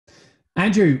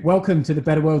Andrew, welcome to the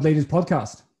Better World Leaders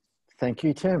podcast. Thank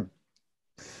you, Tim.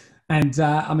 And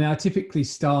I typically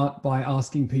start by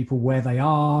asking people where they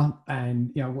are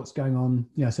and, what's going on,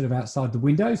 sort of outside the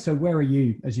window. So where are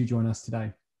you as you join us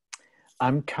today?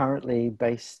 I'm currently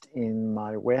based in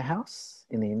my warehouse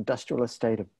in the industrial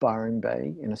estate of Byron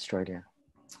Bay in Australia.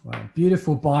 Wow,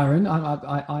 beautiful Byron.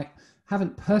 I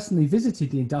haven't personally visited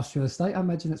the industrial estate. I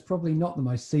imagine it's probably not the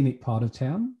most scenic part of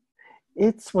town.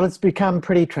 It's become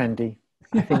pretty trendy.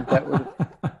 I think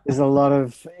there's a lot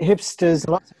of hipsters,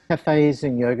 lots of cafes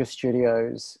and yoga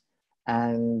studios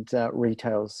and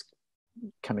retails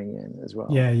coming in as well.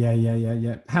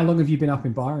 Yeah. How long have you been up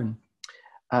in Byron?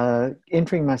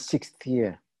 Entering my 6th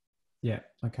year. Yeah,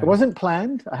 okay. It wasn't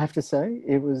planned, I have to say.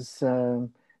 It was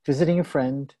visiting a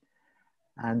friend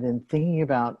and then thinking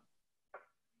about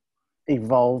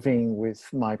evolving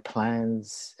with my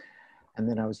plans. And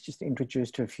then I was just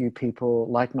introduced to a few people,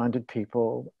 like-minded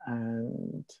people,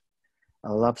 and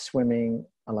I love swimming.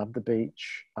 I love the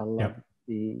beach. I love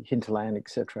the hinterland,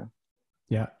 etc.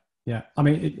 Yeah. I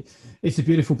mean, it's a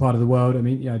beautiful part of the world. I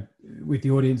mean, with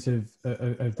the audience of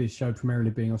this show primarily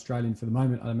being Australian for the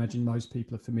moment, I imagine most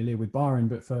people are familiar with Byron.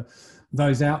 But for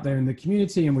those out there in the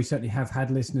community, and we certainly have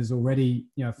had listeners already,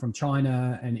 from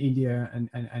China and India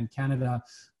and Canada,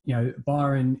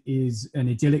 Byron is an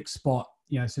idyllic spot,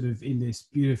 sort of in this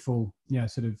beautiful,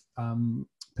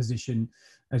 position,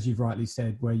 as you've rightly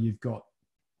said, where you've got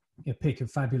a pick of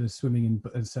fabulous swimming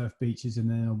and surf beaches, and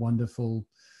then a wonderful,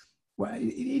 well,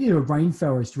 it is a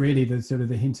rainforest, really, the sort of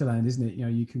the hinterland, isn't it?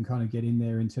 You can kind of get in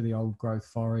there into the old growth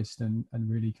forest and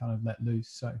really kind of let loose.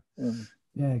 So,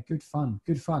 yeah, good fun.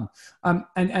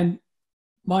 And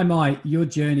your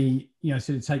journey, sort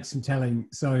of takes some telling.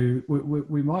 So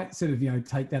we might sort of,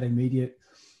 take that immediate,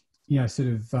 sort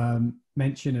of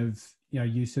mention of,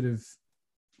 you sort of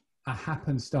a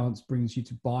happenstance brings you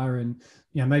to Byron.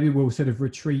 Maybe we'll sort of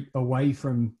retreat away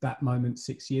from that moment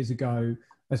 6 years ago,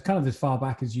 as kind of as far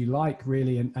back as you like,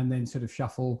 really, and then sort of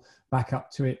shuffle back up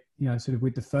to it, sort of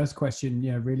with the first question,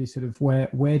 really sort of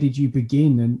where did you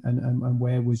begin and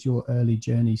where was your early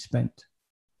journey spent?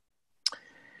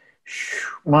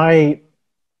 My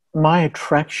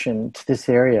attraction to this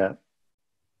area,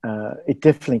 it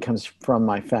definitely comes from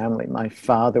my family. My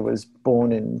father was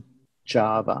born in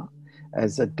Java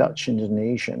as a Dutch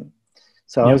Indonesian.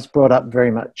 So I was brought up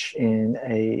very much in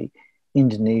a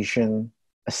Indonesian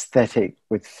aesthetic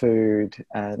with food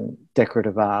and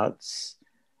decorative arts.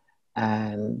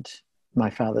 And my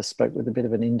father spoke with a bit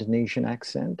of an Indonesian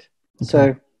accent. Okay.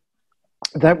 So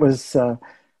that was,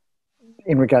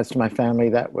 in regards to my family,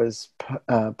 that was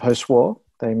post-war.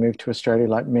 They moved to Australia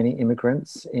like many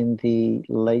immigrants in the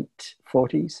late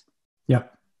 40s. Yeah.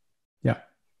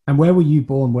 And where were you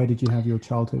born? Where did you have your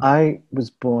childhood? I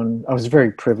was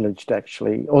very privileged,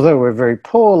 actually, although we're very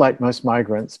poor like most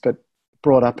migrants, but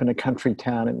brought up in a country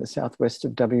town in the southwest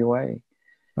of WA.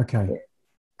 Okay.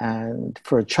 And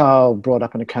for a child brought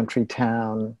up in a country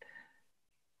town,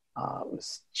 it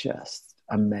was just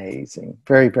amazing.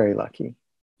 Very, very lucky.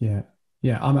 Yeah.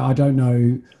 I mean, I don't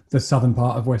know the southern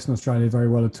part of Western Australia very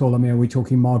well at all. I mean, are we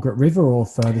talking Margaret River or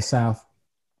further south?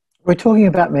 We're talking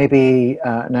about maybe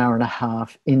an hour and a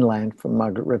half inland from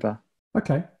Margaret River.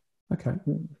 Okay.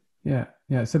 Yeah.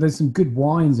 So there's some good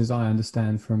wines, as I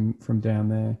understand, from down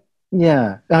there.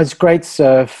 Yeah, it's great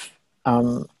surf,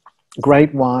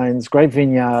 great wines, great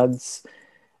vineyards,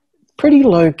 pretty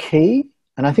low key.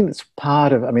 And I think that's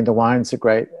part of, the wines are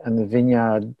great, and the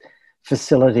vineyard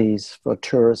facilities for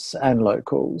tourists and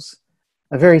locals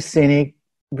are very scenic,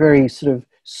 very sort of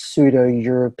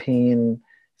pseudo-European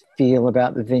feel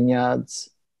about the vineyards.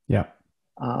 Yeah.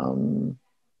 And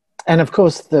of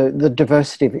course, the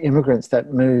diversity of immigrants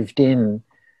that moved in,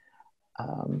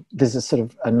 there's a sort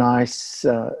of a nice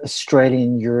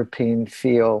Australian European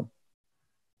feel.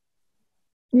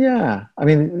 Yeah.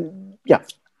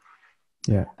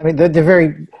 Yeah. They're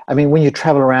very, when you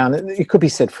travel around, it could be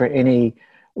said for any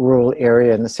rural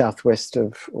area in the southwest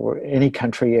or any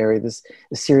country area, there's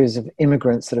a series of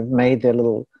immigrants that have made their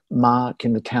little mark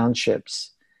in the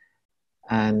townships.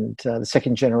 And the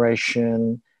second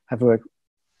generation have worked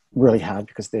really hard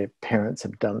because their parents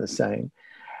have done the same.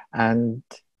 And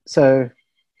so,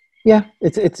 yeah,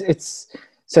 it's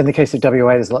so in the case of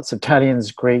WA, there's lots of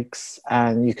Italians, Greeks,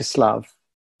 and Yugoslav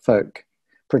folk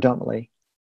predominantly.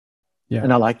 Yeah.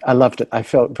 And I loved it. I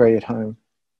felt very at home.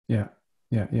 Yeah.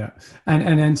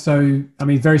 And so,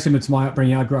 very similar to my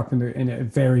upbringing, I grew up in a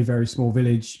very, very small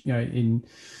village, in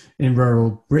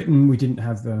rural Britain. We didn't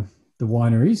have the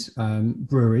wineries,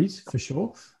 breweries for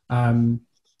sure.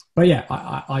 But yeah,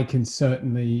 I can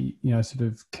certainly, sort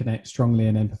of connect strongly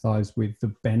and empathize with the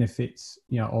benefits,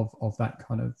 of that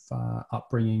kind of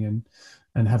upbringing,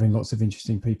 and having lots of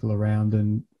interesting people around,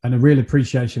 and a real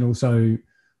appreciation also,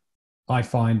 I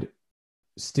find,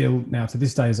 still now to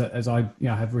this day, as I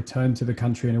have returned to the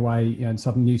country in a way, in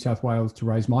southern New South Wales to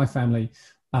raise my family,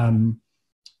 for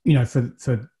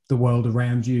the world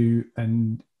around you,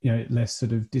 and less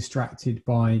sort of distracted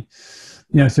by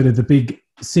sort of the big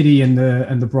city and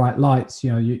the bright lights.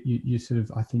 You sort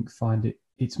of, I think, find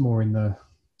it's more in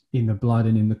the blood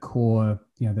and in the core,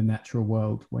 the natural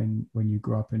world when you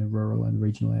grow up in a rural and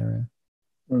regional area.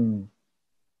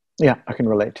 Yeah, I can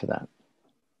relate to that.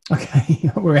 Okay,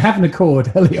 we're having a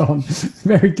chord early on.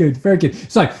 Very good, very good.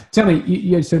 So tell me,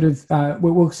 you sort of,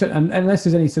 we'll unless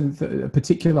there's any sort of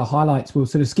particular highlights, we'll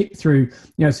sort of skip through,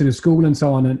 sort of school and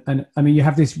so on. And I mean, you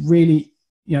have this really,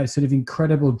 sort of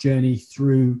incredible journey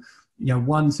through,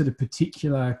 one sort of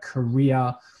particular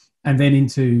career, and then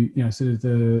into, sort of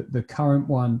the current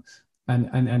one,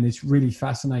 and it's really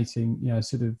fascinating,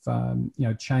 sort of,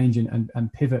 change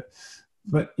and pivot.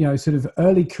 But sort of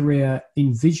early career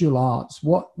in visual arts,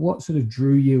 what sort of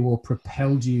drew you or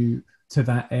propelled you to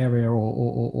that area,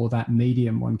 or that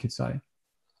medium, one could say?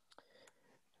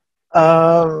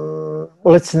 Well,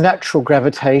 it's natural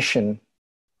gravitation.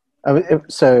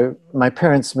 So my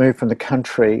parents moved from the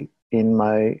country when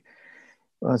I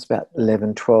was about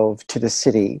 11, 12, to the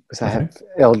city, because I have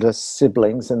elder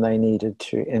siblings and they needed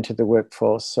to enter the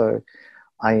workforce. So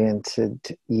I entered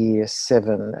year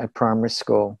 7 at primary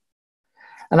school.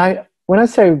 And when I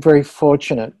say very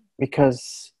fortunate,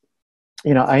 because,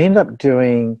 I ended up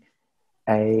doing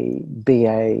a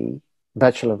BA,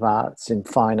 Bachelor of Arts in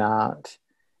Fine Art,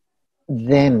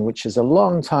 then, which is a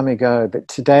long time ago, but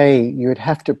today you would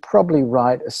have to probably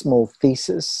write a small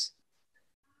thesis,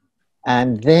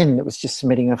 and then it was just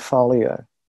submitting a folio.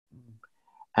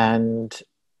 And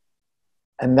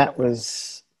that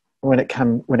was when it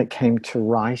came to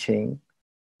writing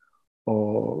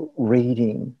or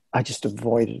reading, I just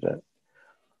avoided it.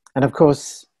 And of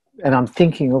course, and I'm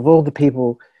thinking of all the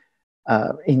people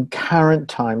in current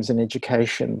times in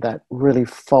education that really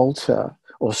falter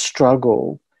or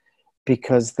struggle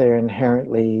because they're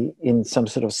inherently in some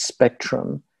sort of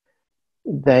spectrum.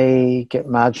 They get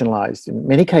marginalized. In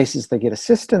many cases, they get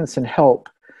assistance and help.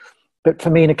 But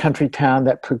for me, in a country town,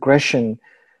 that progression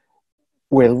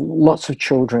where lots of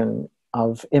children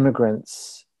of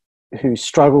immigrants who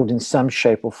struggled in some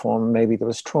shape or form, maybe there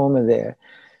was trauma there,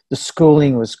 the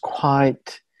schooling was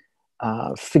quite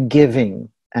forgiving,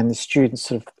 and the students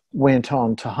sort of went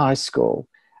on to high school.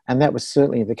 And that was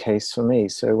certainly the case for me.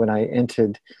 So when I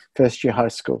entered first year high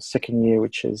school, second year,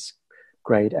 which is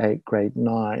grade 8, grade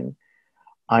 9,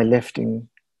 I left in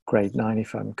grade 9,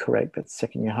 if I'm correct, that's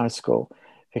second year high school,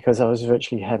 because I was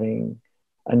virtually having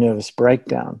a nervous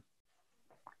breakdown.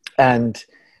 And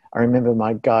I remember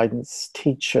my guidance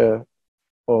teacher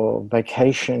or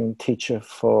vacation teacher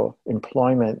for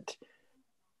employment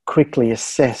quickly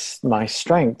assessed my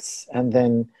strengths, and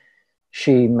then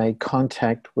she made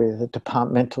contact with a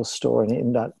departmental store and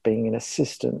ended up being an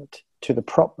assistant to the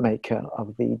prop maker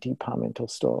of the departmental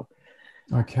store.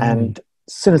 Okay. And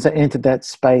as soon as I entered that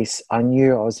space, I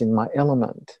knew I was in my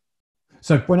element.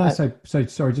 So when I say,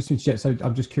 sorry, just to interject, so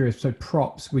I'm just curious, so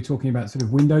props, we're talking about sort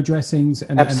of window dressings?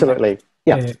 Absolutely.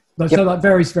 Yeah. So like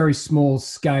very, very small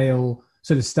scale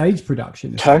sort of stage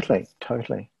production. Totally.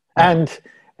 And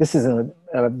this is a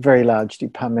very large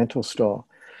departmental store.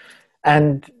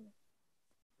 And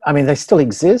I mean, they still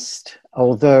exist,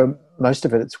 although most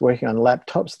of it's working on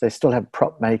laptops. They still have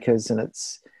prop makers, and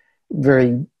it's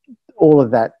all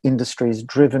of that industry is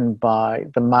driven by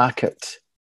the market.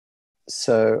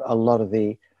 So a lot of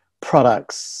the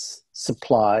products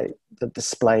supply the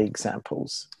display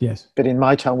examples. Yes. But in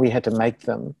my time, we had to make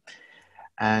them.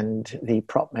 And the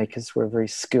prop makers were very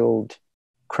skilled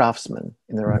craftsmen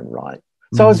in their own right.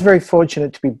 So I was very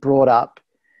fortunate to be brought up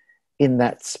in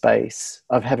that space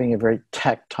of having a very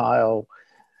tactile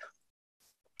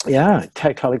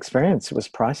experience. It was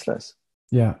priceless.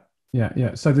 Yeah.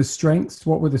 So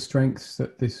what were the strengths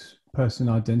that this person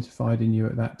identified in you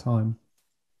at that time?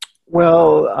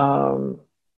 Well,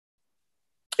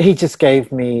 he just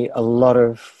gave me a lot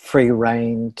of free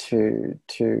rein to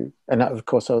and of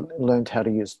course I learned how to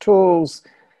use tools,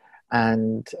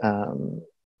 and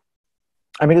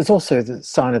I mean, it's also the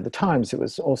sign of the times. It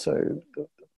was also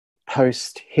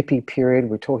post hippie period.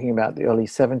 We're talking about the early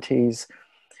 70s,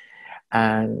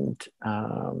 and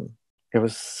it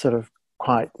was sort of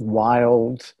quite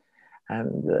wild,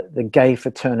 and the gay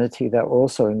fraternity that were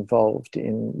also involved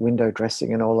in window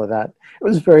dressing and all of that. It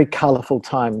was a very colorful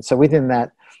time. So within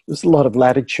that, there's a lot of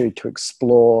latitude to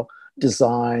explore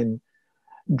design,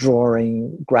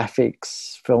 drawing,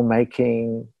 graphics,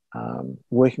 filmmaking,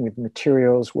 working with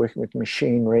materials, working with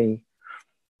machinery.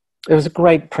 It was a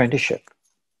great apprenticeship,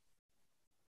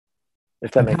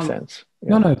 if that makes sense.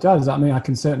 Yeah. No, it does. I mean, I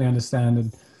can certainly understand.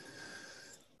 And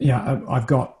yeah, I've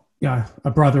got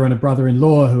a brother and a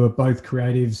brother-in-law who are both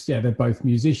creatives. Yeah, they're both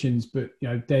musicians, but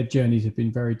their journeys have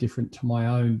been very different to my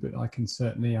own. But I can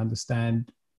certainly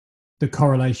understand the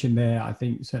correlation there. I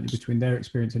think certainly between their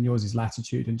experience and yours is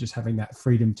latitude, and just having that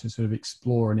freedom to sort of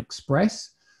explore and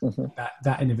express. Mm-hmm.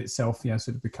 That in of itself, sort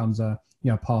of becomes a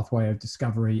pathway of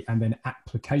discovery and then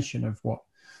application of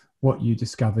what you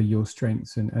discover your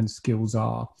strengths and skills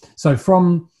are. So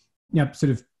from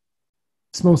sort of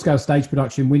small scale stage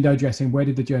production, window dressing, where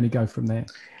did the journey go from there?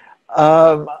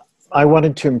 I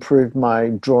wanted to improve my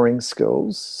drawing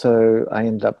skills, so I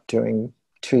ended up doing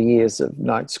 2 years of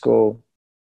night school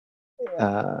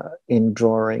in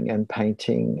drawing and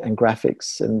painting and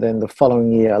graphics, and then the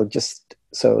following year,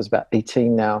 so I was about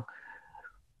 18 now,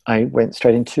 I went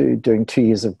straight into doing 2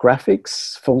 years of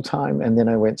graphics full time, and then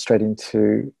I went straight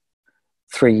into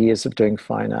 3 years of doing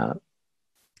fine art.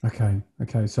 Okay.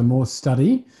 So more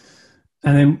study.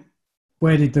 And then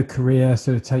where did the career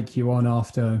sort of take you on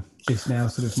after this now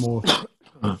sort of more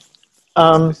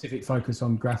specific focus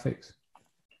on graphics?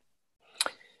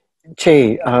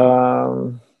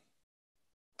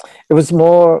 It was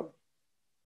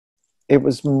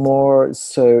more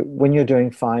so when you're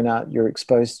doing fine art, you're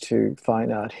exposed to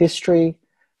fine art history.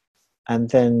 And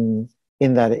then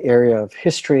in that area of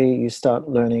history, you start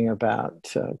learning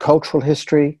about cultural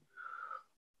history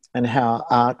and how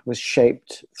art was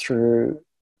shaped through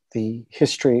the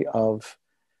history of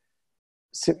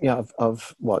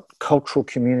what cultural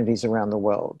communities around the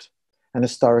world. And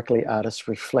historically, artists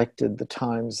reflected the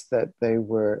times that they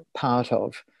were part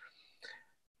of.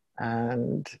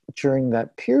 And during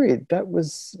that period, that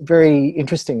was very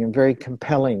interesting and very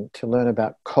compelling to learn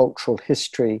about cultural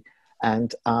history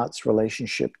and art's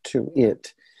relationship to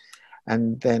it.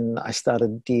 And then I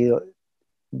started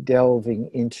delving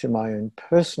into my own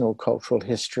personal cultural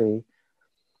history,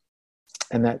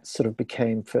 and that sort of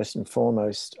became first and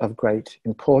foremost of great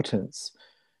importance.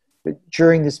 But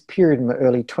during this period in my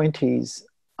early 20s,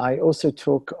 I also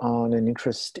took on an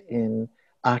interest in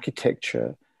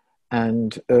architecture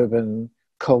and urban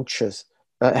cultures,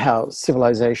 how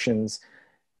civilizations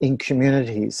in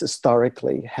communities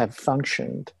historically have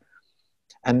functioned,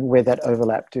 and where that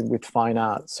overlapped with fine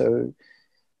art. So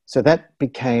that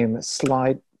became a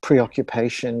slight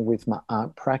preoccupation with my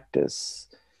art practice,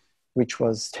 which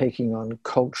was taking on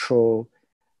cultural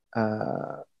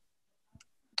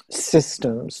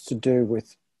systems to do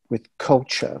with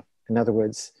culture. In other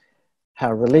words,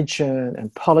 how religion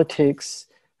and politics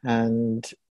and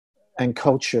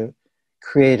culture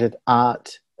created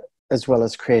art as well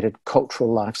as created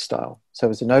cultural lifestyle. So it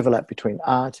was an overlap between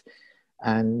art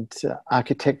and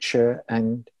architecture,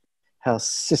 and how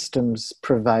systems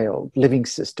prevailed, living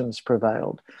systems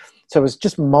prevailed. So it was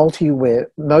just multi-woven,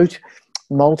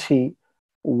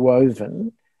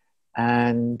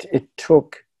 and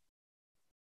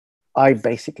I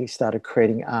basically started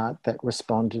creating art that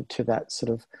responded to that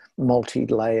sort of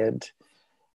multi-layered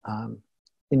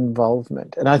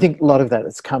involvement. And I think a lot of that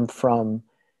has come from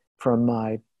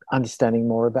my understanding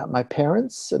more about my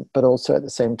parents, but also at the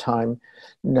same time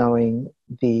knowing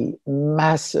the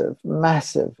massive,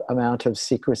 massive amount of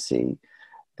secrecy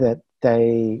that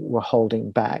they were holding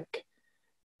back.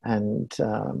 And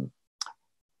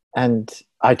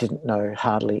I didn't know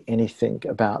hardly anything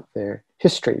about their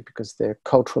history, because their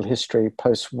cultural history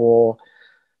post-war,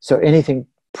 so anything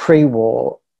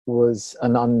pre-war was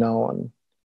an unknown.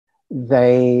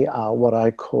 They are what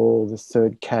I call the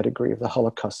third category of the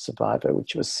Holocaust survivor,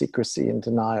 which was secrecy and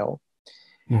denial.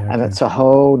 Yeah, okay. And that's a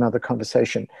whole nother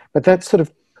conversation. But that's sort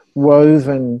of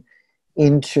woven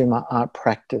into my art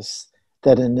practice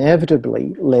that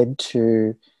inevitably led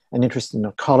to an interest in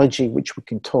ecology, which we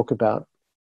can talk about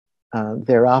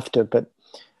thereafter. But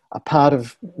a part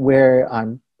of what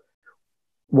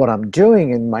I'm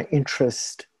doing and my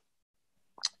interest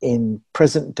in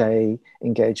present day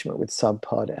engagement with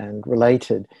Subpod and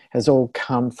related has all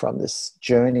come from this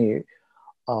journey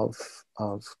of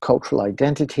cultural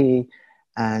identity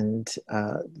and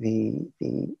the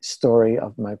story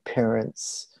of my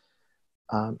parents'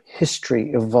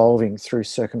 history evolving through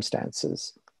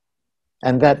circumstances.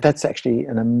 And that's actually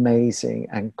an amazing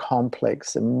and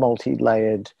complex and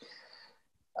multi-layered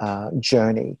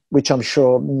journey, which I'm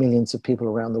sure millions of people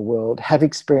around the world have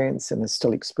experienced and are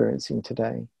still experiencing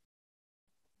today.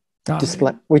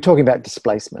 We're talking about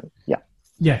displacement. Yeah.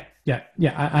 Yeah. Yeah,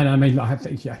 yeah, and I mean, I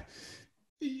think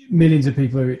millions of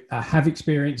people who have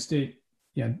experienced it.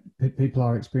 People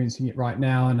are experiencing it right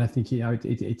now, and I think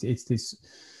it's this.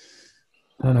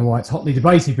 I don't know why it's hotly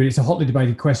debated, but it's a hotly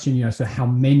debated question. So how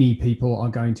many people are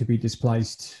going to be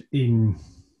displaced in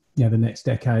the next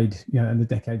decade, and the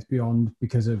decades beyond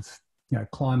because of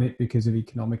climate, because of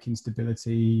economic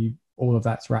instability, all of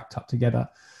that's wrapped up together.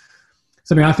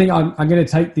 So I mean, I think I'm going to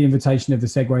take the invitation of the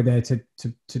segue there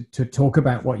to talk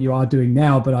about what you are doing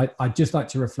now, but I'd just like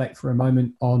to reflect for a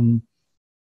moment on,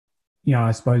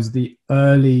 I suppose the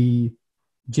early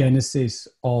genesis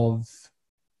of,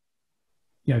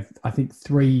 I think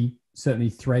three certainly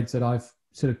threads that I've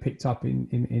sort of picked up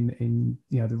in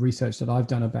the research that I've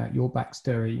done about your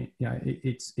backstory.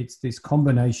 It's this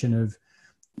combination of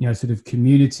sort of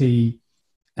community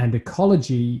and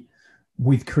ecology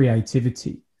with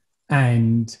creativity.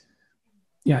 And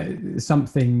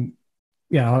something,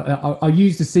 I'll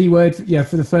use the C word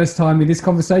for the first time in this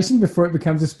conversation before it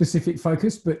becomes a specific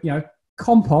focus, but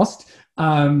compost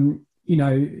combines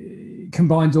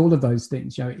all of those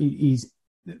things. It is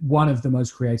one of the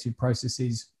most creative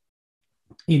processes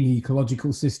in the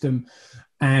ecological system,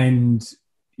 and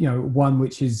one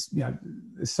which is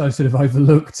so sort of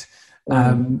overlooked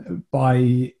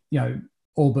by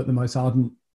all but the most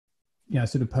ardent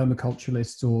sort of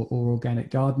permaculturalists or organic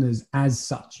gardeners as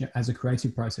such, as a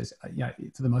creative process.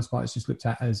 For the most part, it's just looked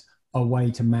at as a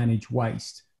way to manage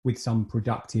waste with some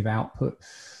productive output.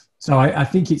 So I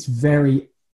think it's very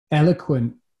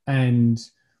eloquent and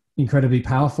incredibly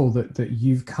powerful that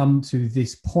you've come to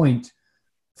this point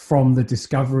from the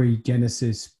discovery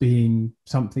genesis being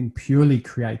something purely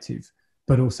creative,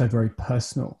 but also very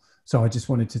personal. So I just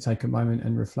wanted to take a moment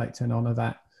and reflect and honor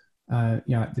that.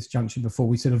 At this junction before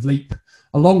we sort of leap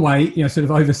a long way, sort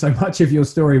of over so much of your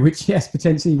story, which yes,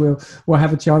 potentially we'll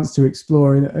have a chance to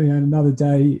explore in another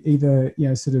day, either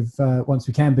sort of once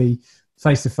we can be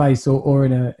face to face or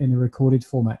in a recorded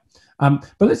format. But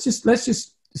let's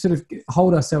just sort of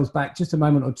hold ourselves back just a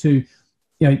moment or two.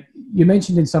 You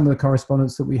mentioned in some of the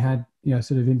correspondence that we had,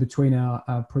 sort of in between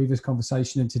our previous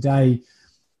conversation and today,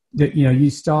 that you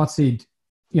started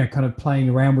kind of playing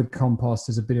around with compost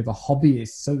as a bit of a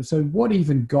hobbyist. So what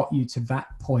even got you to that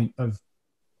point of,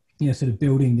 sort of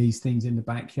building these things in the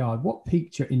backyard? What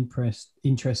piqued your interest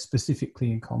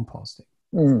specifically in composting?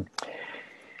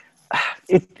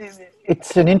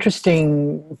 It's an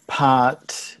interesting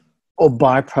part or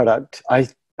byproduct, I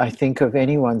think, of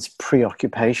anyone's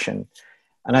preoccupation.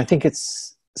 And I think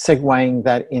it's segueing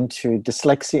that into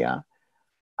dyslexia.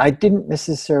 I didn't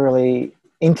necessarily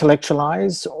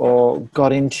intellectualize or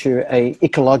got into a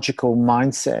ecological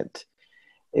mindset.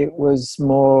 It was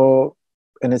more,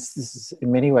 and this is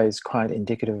in many ways quite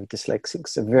indicative of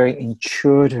dyslexics, a very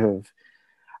intuitive,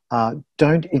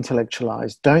 don't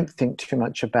intellectualize, don't think too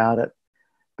much about it,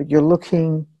 but you're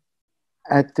looking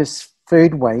at this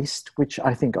food waste, which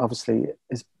I think obviously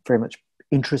is very much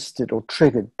interested or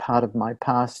triggered part of my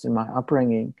past and my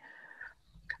upbringing,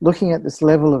 looking at this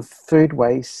level of food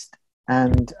waste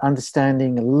and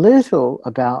understanding a little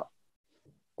about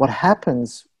what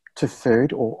happens to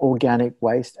food or organic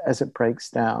waste as it breaks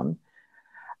down.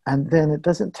 And then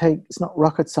it's not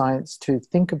rocket science to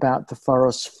think about the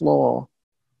forest floor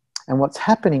and what's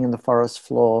happening in the forest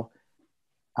floor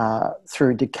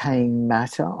through decaying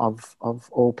matter of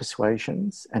all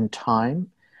persuasions and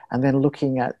time, and then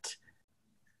looking at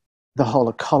the whole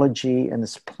ecology and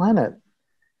this planet,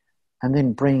 and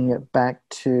then bringing it back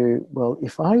to, well,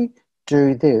 if I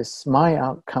do this, my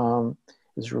outcome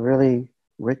is really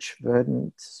rich,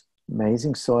 verdant,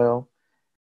 amazing soil,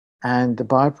 and the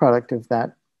byproduct of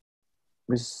that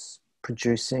was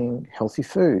producing healthy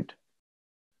food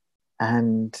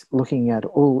and looking at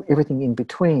everything in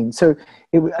between. So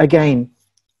again,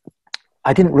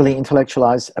 I didn't really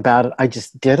intellectualize about it. I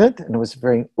just did it, and it was a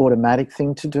very automatic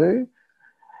thing to do.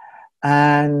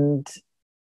 And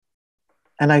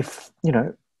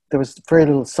there was very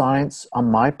little science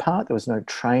on my part. There was no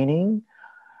training.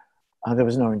 There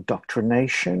was no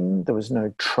indoctrination. There was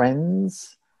no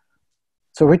trends.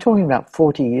 So we're talking about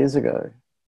 40 years ago,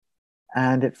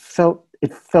 and it felt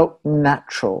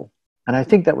natural. And I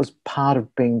think that was part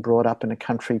of being brought up in a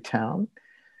country town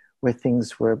where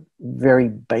things were very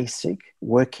basic,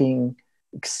 working,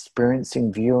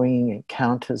 experiencing, viewing,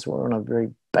 encounters were on a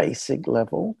very basic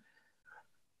level.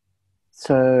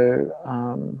 So,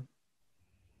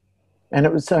 and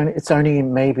it's only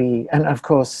maybe, and of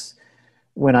course,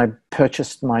 when I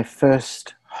purchased my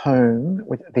first home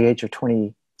at the age of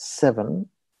 28,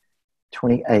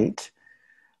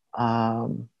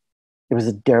 it was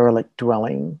a derelict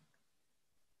dwelling.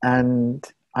 And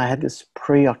I had this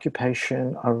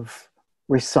preoccupation of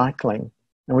recycling.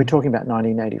 And we're talking about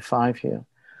 1985 here.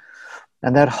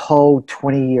 And that whole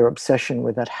 20-year obsession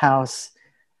with that house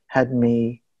had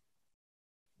me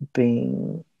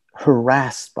being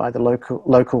harassed by the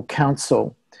local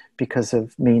council because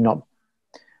of me not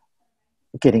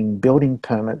getting building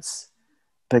permits,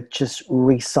 but just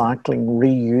recycling,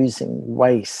 reusing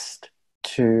waste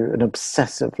to an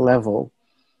obsessive level,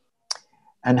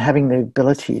 and having the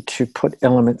ability to put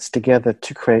elements together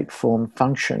to create form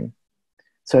function.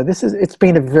 So it's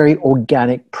been a very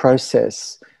organic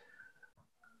process,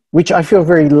 which I feel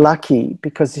very lucky,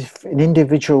 because if an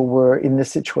individual were in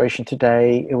this situation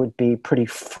today, it would be pretty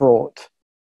fraught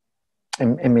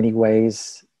in many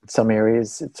ways. In some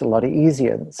areas, it's a lot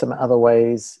easier. In some other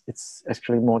ways, it's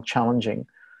actually more challenging,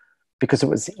 because it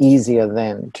was easier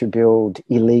then to build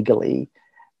illegally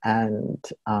and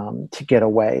to get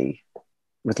away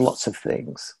with lots of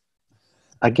things.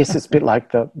 I guess it's a bit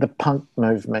like the punk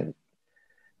movement,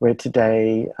 where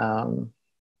today,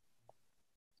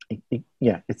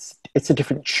 it's a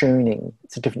different tuning.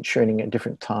 It's a different tuning at a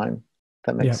different time. If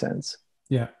that makes sense.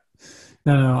 Yeah.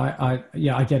 No,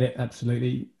 I get it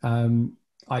absolutely.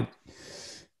 I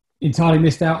entirely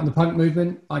missed out on the punk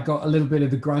movement. I got a little bit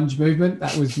of the grunge movement.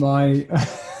 That was my.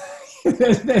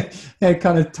 they're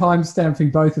kind of time stamping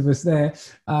both of us there.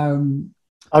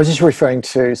 I was just referring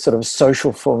to sort of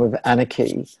social form of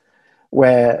anarchy,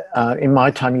 where in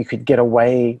my time you could get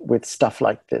away with stuff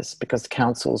like this because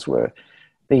the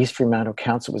East Fremantle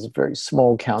Council was a very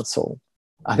small council.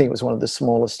 I think it was one of the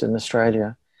smallest in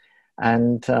Australia.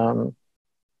 And, a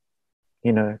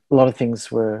lot of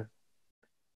things were,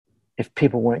 if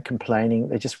people weren't complaining,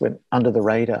 they just went under the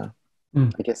radar.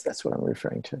 I guess that's what I'm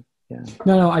referring to. Yeah.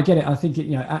 No, I get it. I think,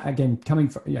 again, coming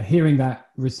from, hearing that,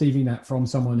 receiving that from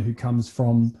someone who comes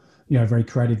from, a very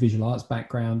creative visual arts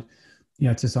background,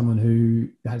 to someone who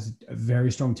has a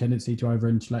very strong tendency to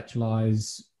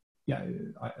over-intellectualize.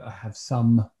 I have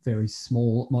some very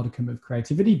small modicum of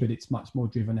creativity, but it's much more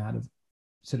driven out of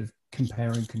sort of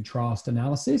compare and contrast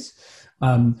analysis.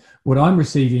 What I'm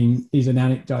receiving is an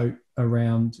anecdote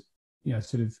around,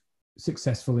 sort of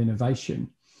successful innovation,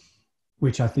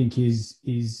 which I think is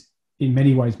in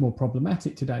many ways more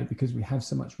problematic today, because we have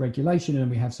so much regulation and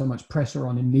we have so much pressure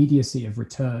on immediacy of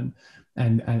return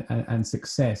and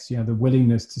success. The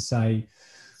willingness to say,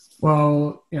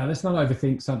 well, let's not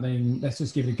overthink something. Let's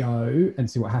just give it a go and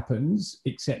see what happens,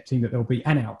 accepting that there'll be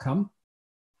an outcome,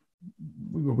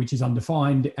 which is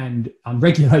undefined and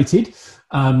unregulated.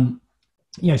 Stymies,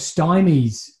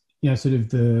 sort of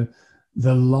the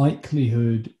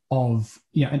likelihood of,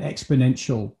 an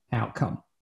exponential outcome.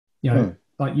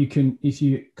 Like you can, if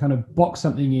you kind of box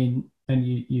something in and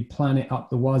you plan it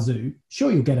up the wazoo,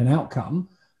 sure, you'll get an outcome,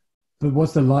 but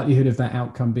what's the likelihood of that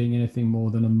outcome being anything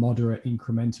more than a moderate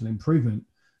incremental improvement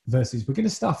versus we're going to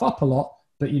stuff up a lot,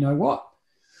 but you know what?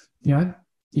 You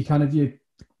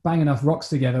bang enough rocks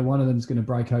together, one of them's going to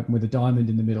break open with a diamond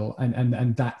in the middle.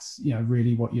 And that's,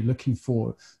 really what you're looking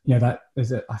for. That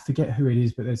I forget who it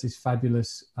is, but there's this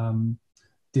fabulous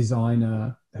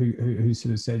designer who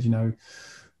sort of said,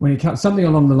 when it comes, something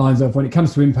along the lines of, when it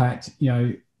comes to impact,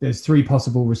 there's three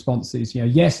possible responses,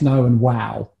 yes, no, and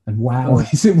wow. And wow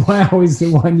is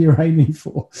the one you're aiming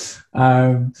for.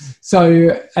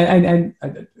 So, and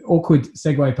awkward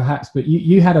segue perhaps, but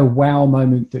you had a wow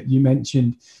moment that you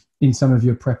mentioned in some of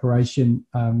your preparation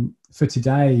for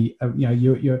today.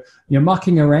 You're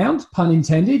mucking around, pun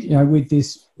intended, with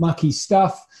this mucky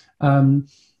stuff. And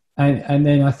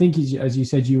then I think, as you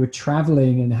said, you were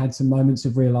traveling and had some moments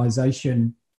of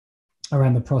realization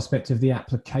around the prospect of the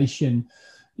application,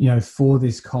 for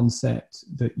this concept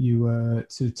that you were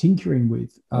sort of tinkering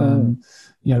with,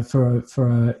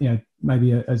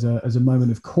 maybe as a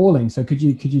moment of calling. So could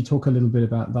you talk a little bit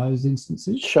about those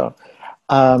instances? Sure.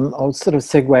 I'll sort of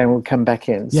segue and we'll come back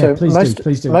in. Yeah, so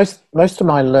please do. Most of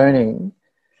my learning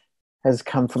has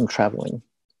come from traveling,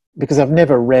 because I've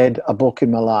never read a book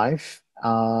in my life.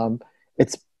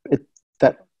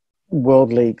 That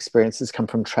worldly experience has come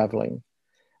from traveling.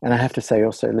 And I have to say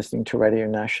also listening to Radio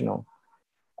National.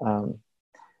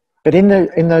 But in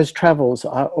those travels,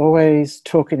 I always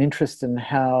took an interest in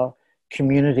how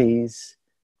communities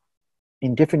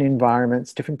in different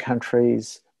environments, different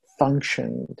countries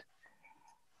functioned.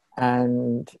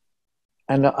 And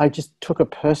I just took a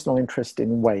personal interest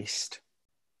in waste.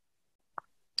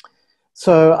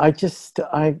 So I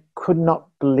could not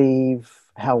believe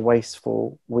how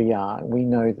wasteful we are. We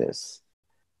know this.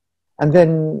 And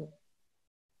then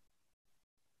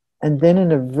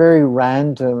in a very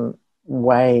random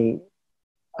way,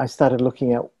 I started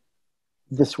looking at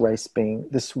this waste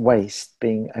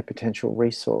being a potential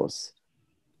resource.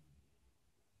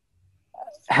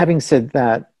 Having said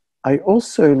that, I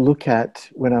also look at,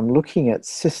 when I'm looking at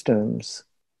systems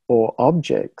or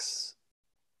objects,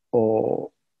 looking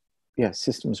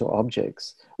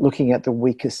at the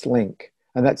weakest link.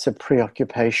 And that's a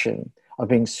preoccupation of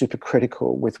being super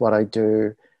critical with what I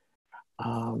do,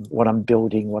 what I'm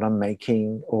building, what I'm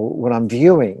making, or what I'm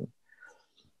viewing.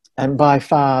 And by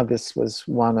far, this was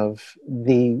one of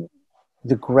the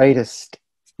greatest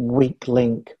weak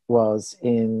link was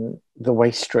in the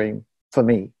waste stream for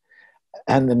me,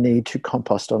 and the need to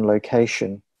compost on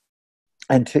location,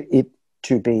 and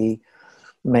to be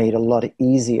made a lot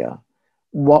easier.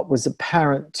 What was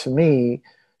apparent to me,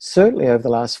 certainly over the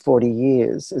last 40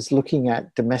 years, is looking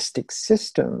at domestic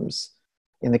systems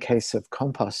in the case of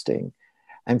composting,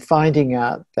 and finding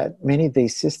out that many of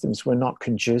these systems were not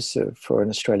conducive for an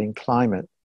Australian climate.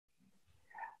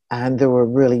 And they were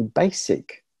really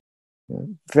basic,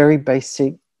 very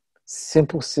basic,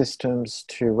 simple systems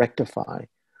to rectify.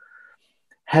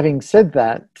 Having said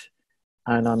that,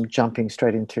 and I'm jumping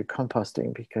straight into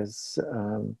composting because...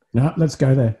 no, let's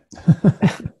go there.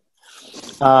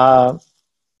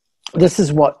 This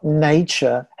is what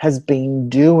nature has been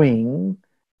doing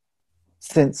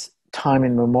since time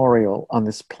immemorial on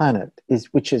this planet,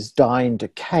 which is die and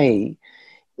decay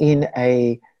in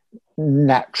a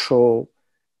natural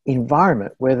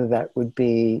environment, whether that would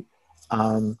be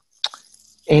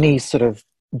any sort of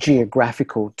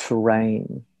geographical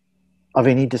terrain of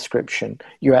any description.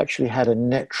 You actually had a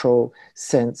natural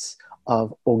sense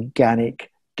of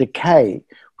organic decay,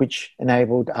 which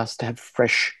enabled us to have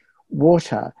fresh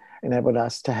water, enabled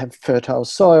us to have fertile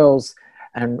soils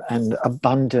and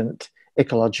abundant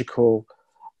ecological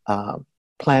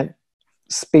plant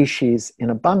species in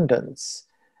abundance.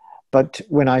 But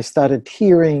when I started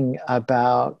hearing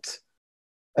about,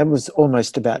 it was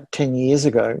almost about 10 years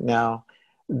ago now,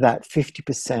 that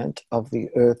 50% of the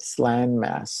Earth's land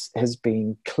mass has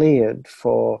been cleared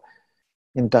for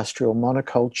industrial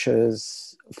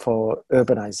monocultures, for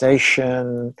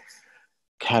urbanization,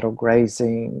 cattle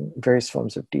grazing, various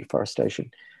forms of deforestation,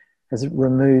 has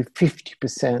removed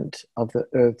 50% of the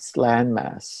Earth's land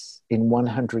mass in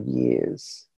 100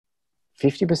 years.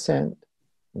 50% in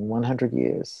 100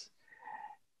 years.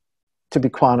 To be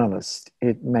quite honest,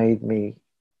 it made me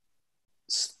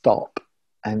stop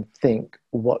and think,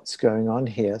 what's going on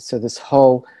here? So this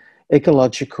whole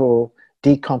ecological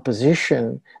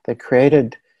decomposition that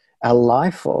created our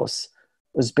life force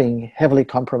was being heavily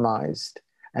compromised.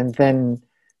 And then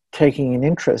taking an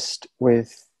interest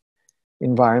with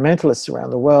environmentalists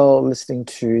around the world, listening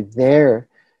to their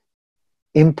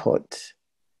input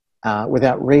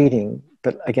without reading,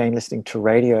 but again, listening to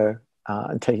radio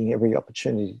and taking every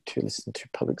opportunity to listen to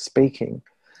public speaking.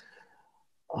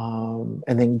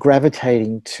 And then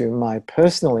gravitating to my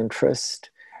personal interest,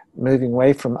 moving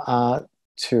away from art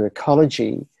to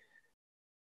ecology,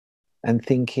 and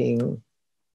thinking,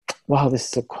 wow, this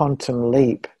is a quantum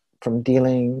leap from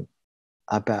dealing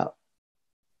about,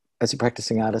 as a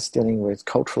practicing artist, dealing with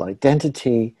cultural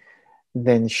identity,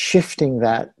 then shifting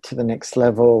that to the next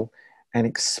level and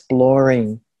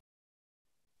exploring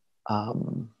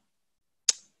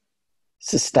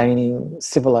sustaining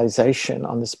civilization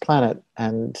on this planet,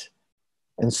 and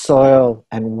soil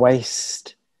and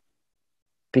waste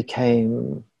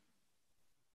became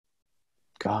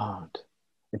God.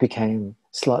 It became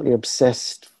slightly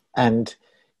obsessed and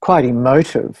quite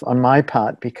emotive on my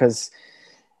part, because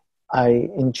I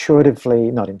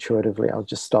not intuitively, I'll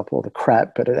just stop all the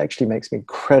crap, but it actually makes me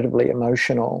incredibly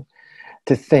emotional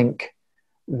to think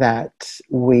that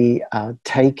we are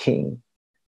taking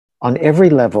on every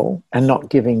level and not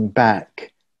giving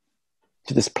back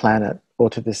to this planet or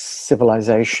to this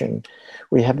civilization.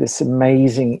 We have this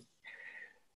amazing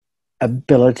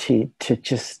ability to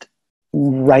just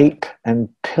rape and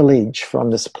pillage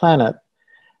from this planet.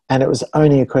 And it was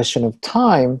only a question of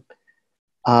time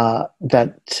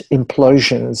that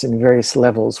implosions in various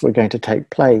levels were going to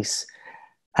take place.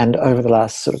 And over the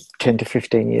last sort of 10 to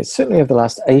 15 years, certainly over the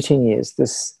last 18 years,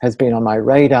 this has been on my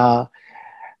radar,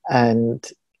 and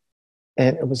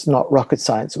it was not rocket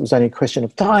science. It was only a question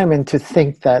of time. And to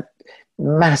think that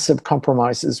massive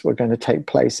compromises were going to take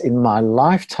place in my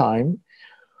lifetime,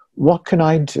 what can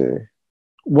I do?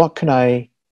 What can I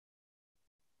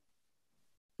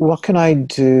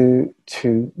do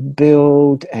to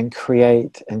build and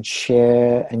create and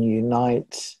share and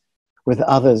unite with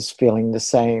others feeling the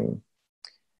same?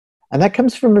 And that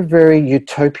comes from a very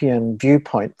utopian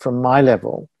viewpoint from my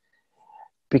level,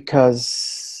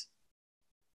 because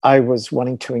I was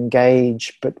wanting to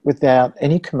engage, but without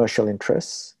any commercial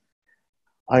interests.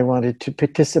 I wanted to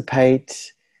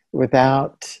participate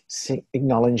without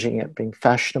acknowledging it being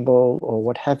fashionable or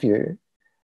what have you,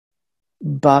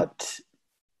 but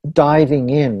diving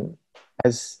in,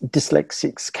 as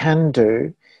dyslexics can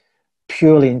do,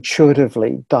 purely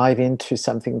intuitively dive into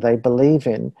something they believe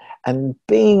in, and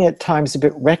being at times a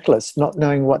bit reckless, not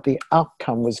knowing what the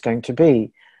outcome was going to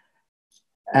be,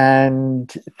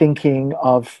 and thinking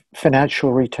of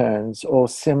financial returns or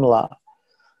similar.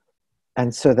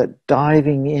 And so that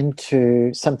diving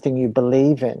into something you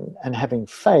believe in and having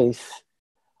faith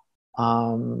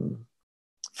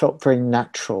felt very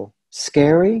natural.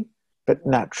 Scary, but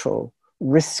natural.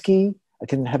 Risky. I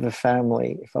didn't have a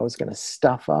family. If I was going to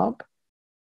stuff up,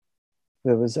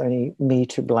 there was only me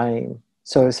to blame.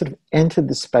 So I sort of entered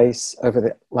the space over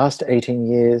the last 18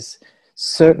 years,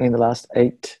 certainly in the last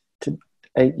 8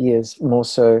 years more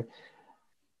so,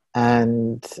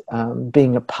 and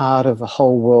being a part of a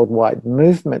whole worldwide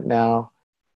movement now,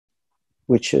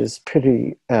 which is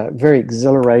pretty, very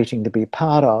exhilarating to be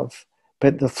part of,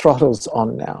 but the throttle's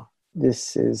on now.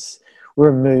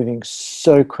 We're moving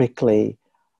so quickly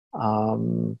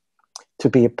to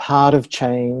be a part of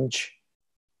change.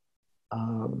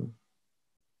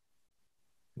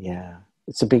 Yeah,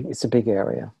 it's a big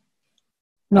area.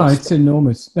 No, it's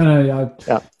enormous. No, yeah.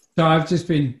 So I've just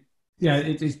been,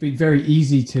 it's been very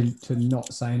easy to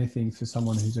not say anything for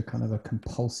someone who's a kind of a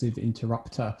compulsive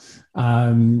interrupter.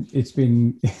 It's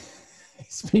been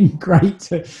it's been great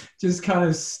to just kind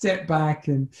of step back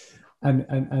and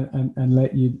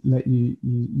let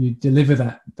you deliver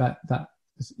that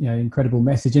incredible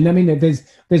message. And I mean,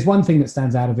 there's one thing that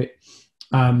stands out of it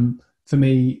for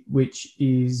me, which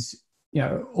is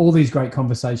all these great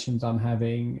conversations I'm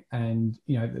having, and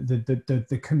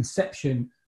the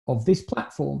conception of this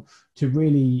platform to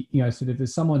really, sort of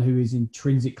as someone who is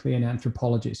intrinsically an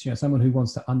anthropologist, someone who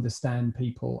wants to understand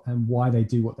people and why they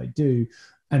do what they do,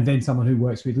 and then someone who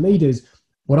works with leaders,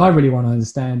 what I really want to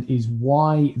understand is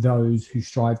why those who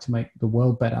strive to make the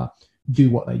world better do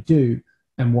what they do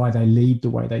and why they lead the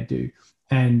way they do.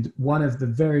 And one of the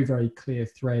very, very clear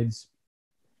threads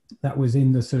that was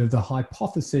in the sort of the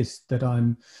hypothesis that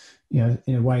I'm, in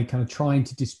a way kind of trying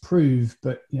to disprove,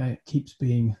 but it keeps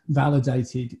being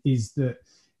validated, is that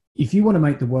if you want to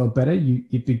make the world better,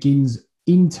 it begins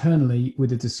internally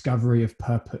with a discovery of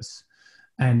purpose.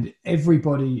 And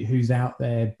everybody who's out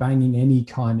there banging any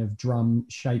kind of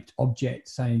drum-shaped object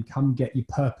saying, come get your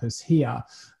purpose here,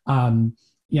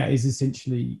 is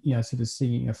essentially, sort of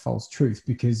singing a false truth,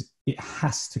 because it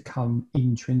has to come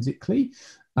intrinsically.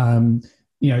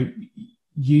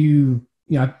 You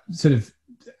sort of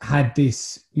had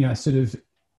this,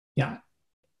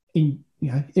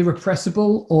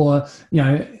 irrepressible or,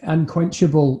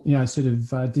 unquenchable, sort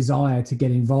of desire to get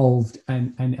involved,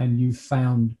 and you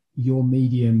found your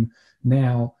medium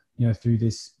now, through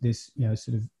this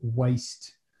sort of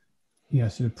waste,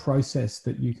 sort of process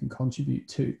that you can contribute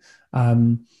to.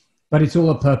 But it's all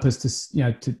a purpose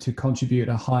to contribute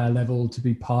at a higher level, to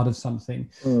be part of something.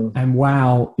 And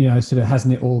wow, sort of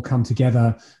hasn't it all come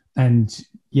together? And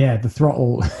the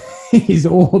throttle is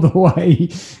all the way,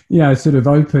 sort of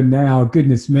open now.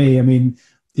 Goodness me. I mean,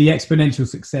 the exponential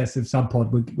success of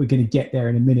Subpod, we're going to get there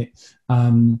in a minute.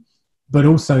 But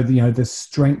also the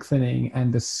strengthening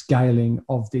and the scaling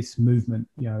of this movement,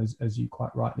 as you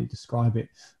quite rightly describe it,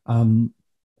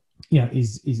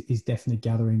 is definitely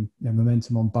gathering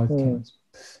momentum on both counts.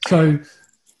 So,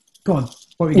 go on.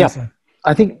 What were you going to say?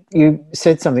 I think you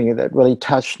said something that really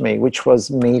touched me, which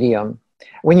was medium.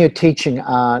 When you're teaching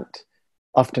art,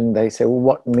 often they say, well,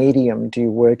 what medium do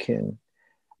you work in?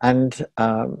 And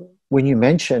when you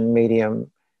mention medium,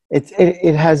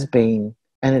 it has been,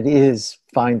 and it is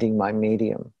finding my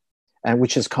medium, and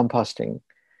which is composting.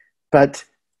 But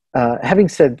having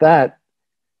said that,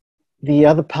 the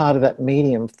other part of that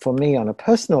medium for me on a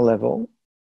personal level,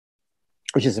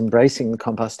 which is embracing the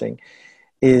composting,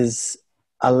 is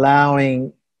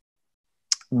allowing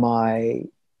my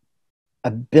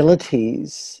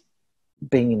abilities,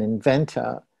 being an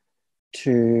inventor,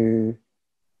 to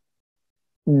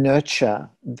nurture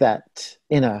that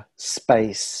inner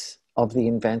space of the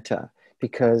inventor,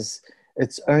 because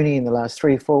it's only in the last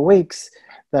 3 or 4 weeks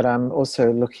that I'm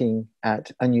also looking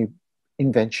at a new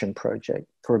invention project,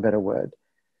 for a better word.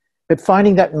 But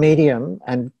finding that medium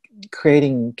and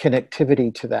creating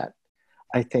connectivity to that,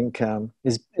 I think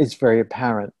is very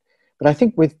apparent. But I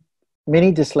think with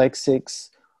many dyslexics,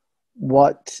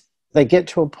 what they get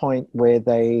to a point where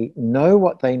they know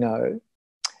what they know,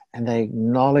 and they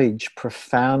acknowledge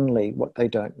profoundly what they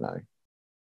don't know.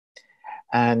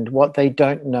 And what they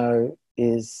don't know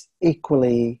is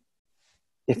equally,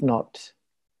 if not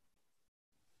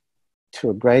to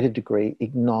a greater degree,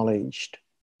 acknowledged.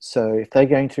 So if they're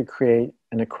going to create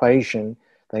an equation,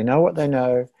 they know what they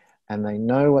know and they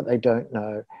know what they don't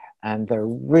know, and they're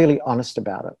really honest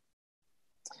about it.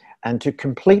 And to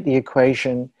complete the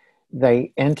equation,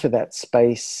 they enter that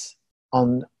space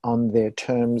on their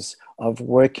terms of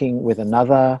working with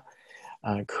another,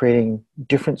 creating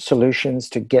different solutions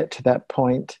to get to that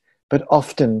point. But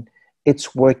often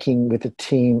it's working with a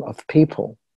team of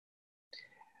people.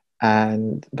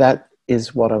 And that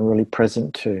is what I'm really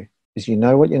present to, is you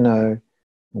know what you know,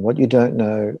 and what you don't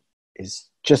know is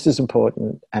just as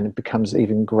important, and it becomes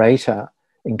even greater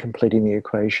in completing the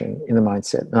equation in the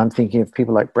mindset. And I'm thinking of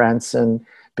people like Branson,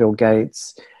 Bill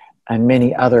Gates, and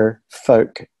many other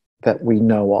folk that we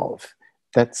know of.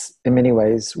 That's in many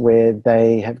ways where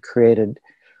they have created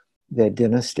their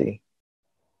dynasty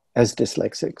as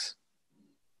dyslexics.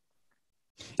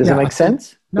 Does that make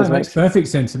sense? No, it makes perfect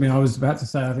sense. I mean, I was about to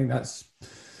say, I think that's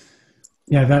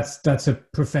a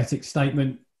prophetic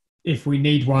statement. If we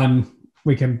need one,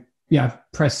 we can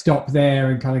press stop there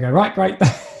and kind of go, right, great.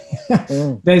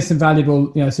 There's some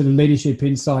valuable, sort of leadership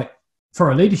insight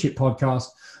for a leadership podcast,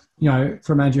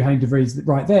 from Andrew Hayim de Vries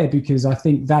right there, because I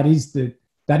think that is the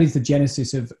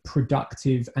genesis of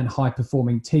productive and high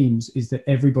performing teams, is that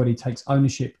everybody takes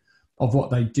ownership of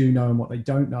what they do know and what they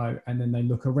don't know. And then they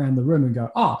look around the room and go,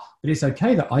 but it's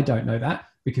okay that I don't know that,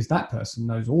 because that person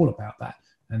knows all about that.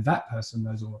 And that person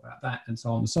knows all about that, and so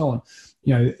on and so on.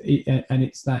 And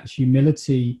it's that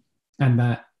humility and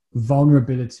that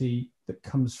vulnerability that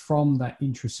comes from that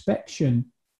introspection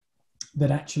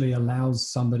that actually allows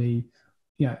somebody,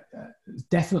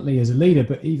 definitely as a leader,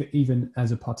 but even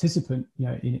as a participant,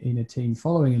 in a team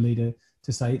following a leader,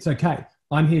 to say, it's okay,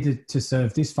 I'm here to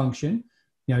serve this function.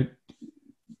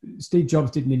 Steve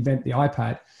Jobs didn't invent the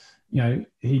iPad.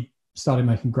 He started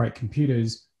making great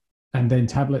computers, and then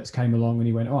tablets came along, and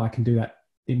he went, I can do that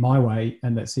in my way,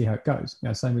 and let's see how it goes.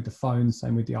 Same with the phone,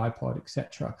 same with the iPod,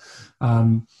 etc.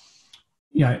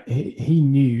 He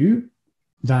knew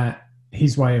that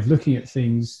his way of looking at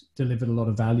things delivered a lot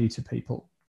of value to people.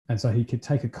 And so he could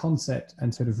take a concept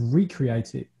and sort of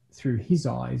recreate it through his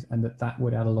eyes, and that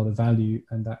would add a lot of value,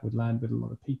 and that would land with a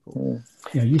lot of people.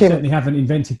 You certainly haven't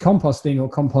invented composting or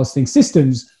composting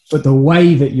systems, but the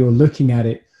way that you're looking at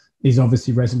it is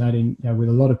obviously resonating with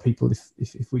a lot of people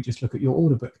if we just look at your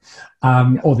order book,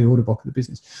 or the order book of the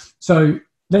business. So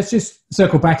let's just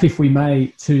circle back, if we may,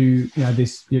 to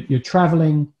this. You're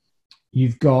traveling,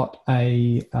 you've got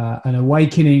an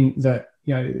awakening that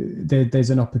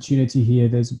there's an opportunity here,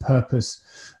 there's a purpose,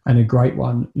 and a great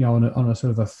one, on a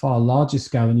sort of a far larger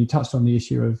scale. And you touched on the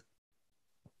issue of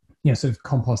sort of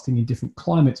composting in different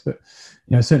climates, but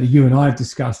certainly you and I have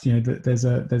discussed that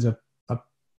there's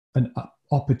an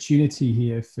opportunity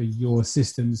here for your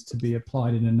systems to be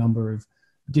applied in a number of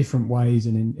different ways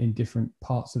and in different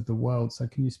parts of the world. So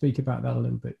can you speak about that a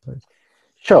little bit, please?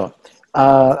 Sure.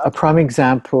 A prime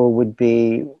example would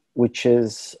be, which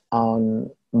is on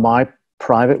my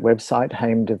private website,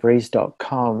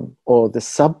 hayimdevries.com, or the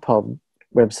Subpod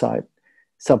website,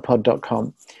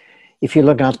 subpod.com. If you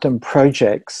look up them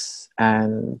projects,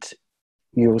 and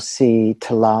you'll see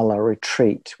Talala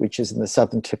Retreat, which is in the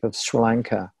southern tip of Sri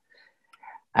Lanka.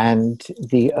 And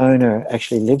the owner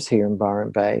actually lives here in Byron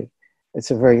Bay.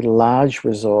 It's a very large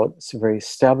resort. It's a very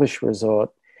established resort.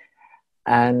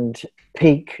 And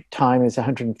peak time is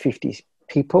 150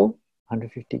 people,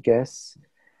 150 guests,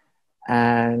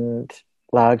 and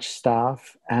large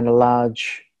staff, and a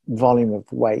large volume of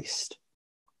waste.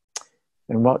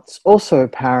 And what's also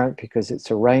apparent, because it's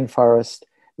a rainforest,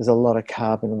 there's a lot of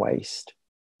carbon waste.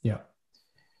 Yeah.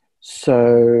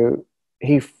 So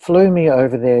he flew me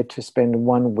over there to spend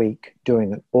 1 week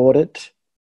doing an audit,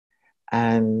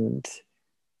 and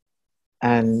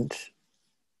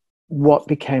what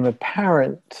became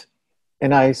apparent,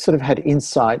 and I sort of had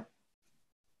insight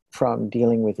from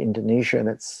dealing with Indonesia, and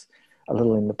it's a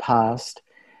little in the past,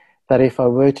 that if I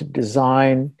were to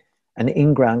design an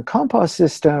in-ground compost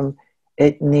system,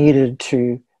 it needed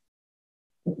to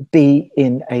be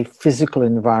in a physical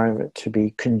environment to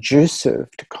be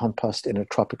conducive to compost in a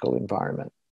tropical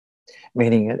environment,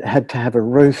 meaning it had to have a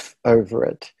roof over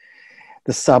it.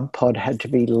 The subpod had to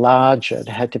be larger. It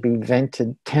had to be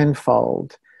vented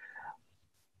tenfold.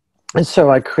 And so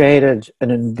I created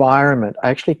an environment. I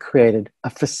actually created a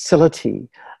facility.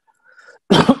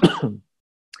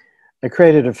 I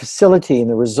created a facility in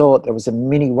the resort that was a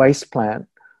mini waste plant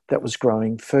that was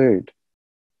growing food.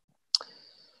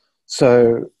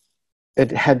 So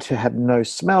it had to have no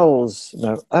smells,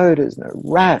 no odors, no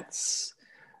rats.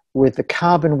 With the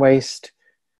carbon waste,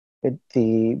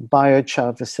 the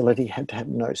biochar facility had to have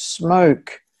no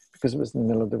smoke, because it was in the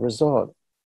middle of the resort.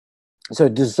 So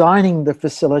designing the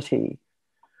facility,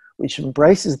 which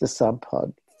embraces the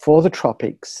Subpod for the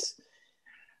tropics,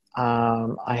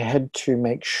 I had to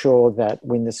make sure that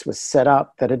when this was set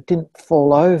up, that it didn't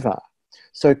fall over.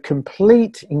 So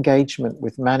complete engagement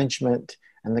with management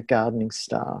and the gardening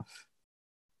staff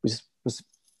was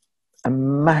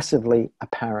massively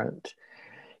apparent.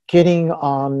 Getting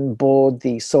on board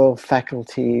the soil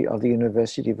faculty of the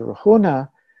University of Ruhuna,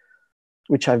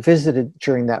 which I visited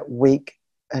during that week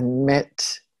and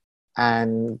met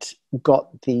and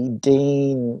got the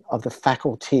dean of the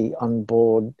faculty on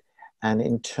board, and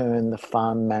in turn the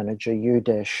farm manager,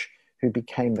 Udesh, who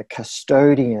became the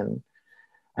custodian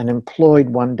and employed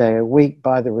 1 day a week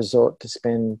by the resort to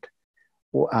spend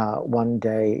 1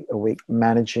 day a week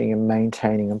managing and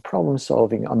maintaining and problem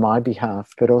solving on my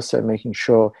behalf, but also making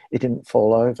sure it didn't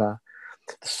fall over.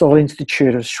 The Soil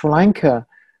Institute of Sri Lanka,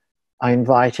 I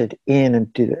invited in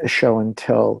and did a show and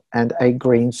tell, and a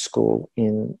green school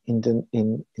in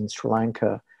Sri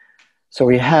Lanka. So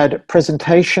we had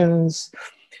presentations.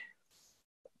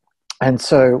 And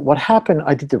so what happened,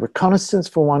 I did the reconnaissance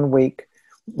for 1 week,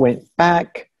 went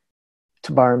back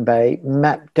to Byron Bay,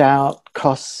 mapped out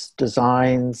costs,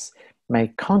 designs,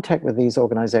 made contact with these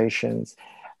organizations,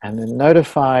 and then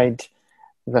notified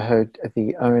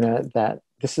the owner that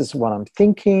this is what I'm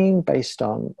thinking based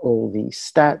on all the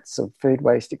stats of food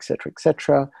waste, et cetera, et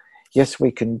cetera. Yes,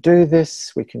 we can do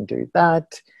this, we can do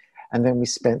that. And then we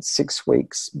spent 6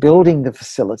 weeks building the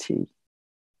facility.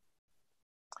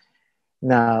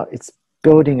 Now, it's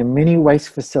building a mini waste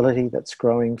facility that's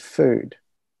growing food.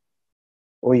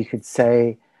 Or you could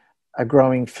say a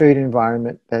growing food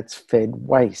environment that's fed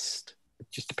waste. It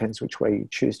just depends which way you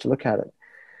choose to look at it.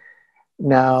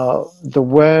 Now, the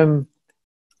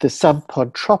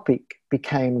Subpod Tropic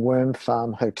became Worm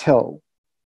Farm Hotel.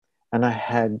 And I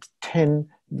had 10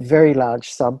 very large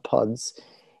subpods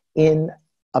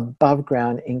above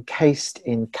ground, encased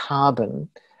in carbon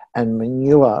and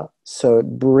manure, so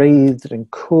it breathed and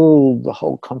cooled the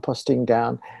whole composting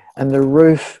down. And the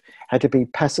roof had to be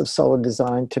passive solar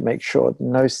designed to make sure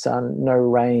no sun, no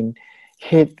rain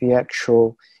hit the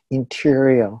actual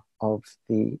interior of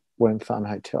the Worm Farm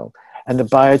Hotel. And the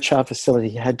biochar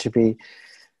facility had to be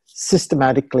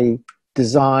systematically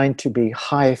designed to be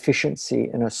high efficiency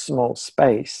in a small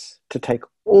space, to take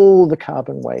all the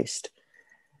carbon waste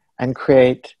and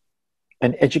create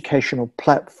an educational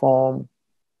platform,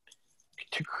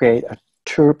 to create a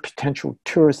potential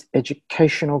tourist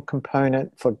educational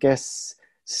component for guests,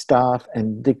 staff,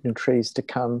 and dignitaries to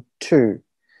come to.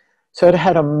 So it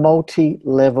had a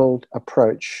multi-leveled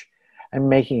approach, and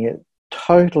making it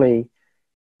totally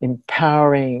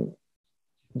empowering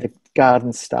the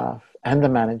garden staff and the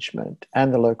management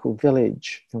and the local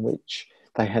village in which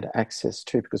they had access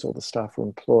to, because all the staff were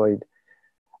employed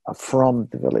from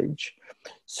the village.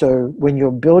 So when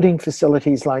you're building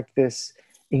facilities like this,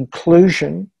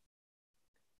 inclusion,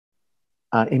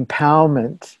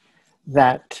 empowerment,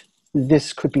 that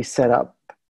this could be set up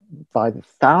by the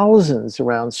thousands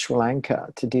around Sri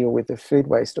Lanka to deal with the food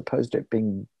waste, opposed to it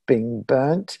being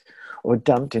burnt or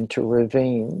dumped into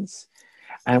ravines.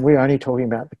 And we're only talking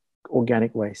about the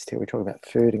organic waste here. We're talking about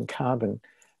food and carbon,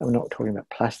 and we're not talking about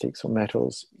plastics or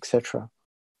metals, etc.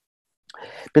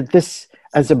 But this,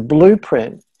 as a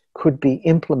blueprint, could be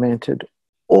implemented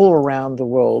all around the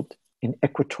world in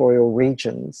equatorial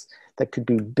regions, that could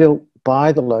be built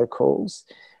by the locals,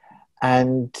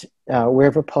 and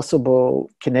wherever possible,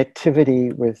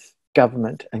 connectivity with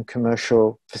government and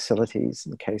commercial facilities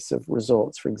in the case of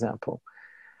resorts, for example.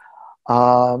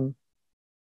 And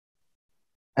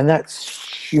that's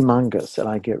humongous, and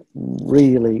I get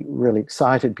really, really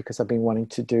excited because I've been wanting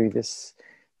to do this.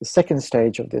 The second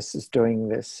stage of this is doing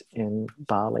this in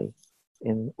Bali,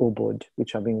 in Ubud,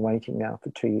 which I've been waiting now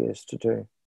for 2 years to do.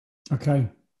 Okay.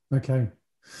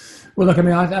 Well, look, I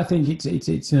mean, I think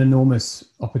it's an enormous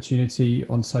opportunity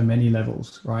on so many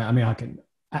levels, right? I mean, I can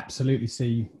absolutely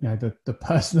see, the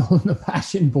personal and the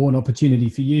passion-born opportunity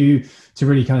for you to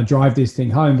really kind of drive this thing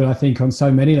home. But I think on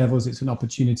so many levels, it's an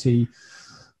opportunity,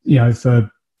 for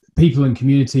people and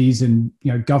communities and,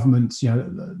 governments,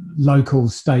 local,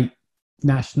 state,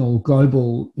 national,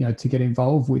 global, to get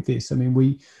involved with this. I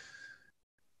mean,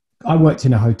 I worked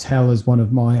in a hotel as one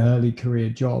of my early career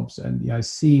jobs, and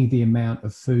seeing the amount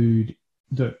of food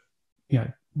that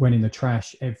went in the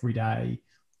trash every day,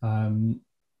 and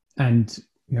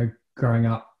growing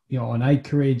up on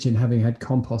acreage and having had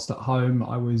compost at home,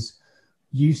 I was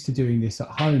used to doing this at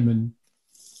home,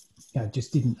 and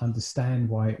just didn't understand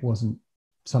why it wasn't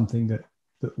something that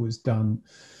was done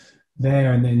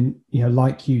there. And then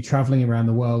like you, traveling around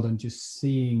the world and just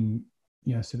seeing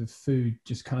sort of food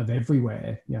just kind of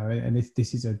everywhere, and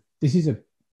this is a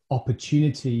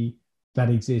opportunity that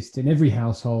exists in every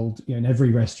household, in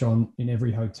every restaurant, in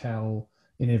every hotel,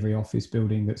 in every office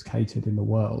building that's catered in the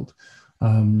world.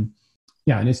 And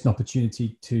it's an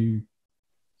opportunity to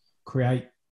create,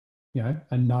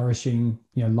 a nourishing,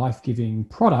 life-giving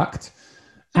product,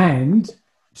 and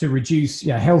to reduce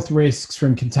health risks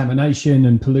from contamination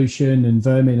and pollution and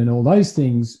vermin and all those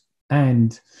things,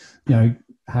 and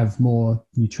have more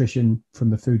nutrition from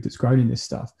the food that's grown in this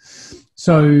stuff.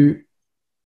 So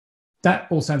that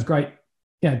all sounds great,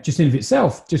 just in of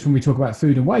itself, just when we talk about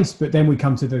food and waste. But then we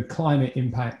come to the climate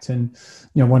impact, and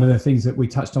one of the things that we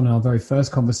touched on in our very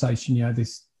first conversation,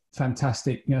 this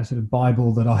fantastic sort of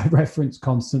Bible that I reference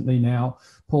constantly now,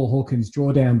 Paul Hawken's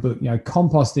drawdown book.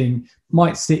 Composting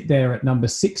might sit there at number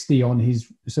 60 on his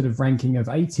sort of ranking of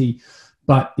 80,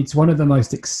 but it's one of the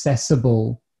most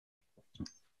accessible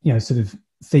sort of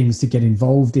things to get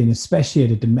involved in, especially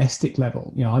at a domestic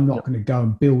level. I'm not going to go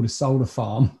and build a solar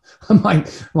farm. I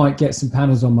might get some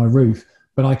panels on my roof,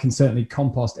 but I can certainly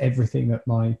compost everything that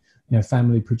my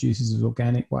family produces as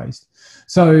organic waste.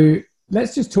 So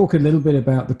let's just talk a little bit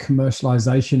about the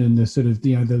commercialization and the sort of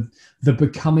the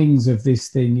becomings of this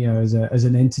thing, as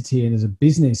an entity and as a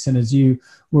business. And as you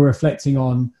were reflecting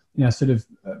on, sort of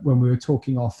when we were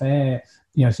talking off air,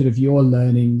 sort of your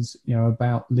learnings,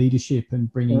 about leadership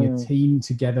and bringing a team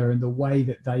together, and the way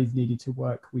that they've needed to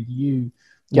work with you,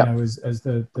 as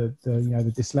the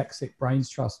dyslexic brains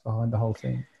trust behind the whole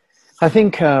thing. I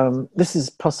think this is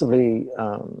possibly,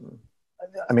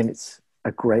 it's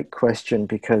a great question,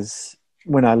 because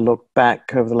when I look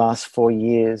back over the last 4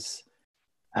 years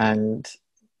and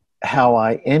how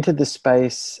I entered the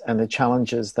space and the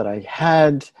challenges that I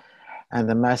had and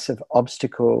the massive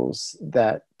obstacles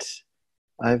that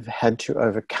I've had to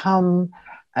overcome,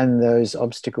 and those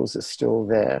obstacles are still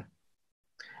there.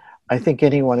 I think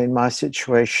anyone in my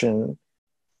situation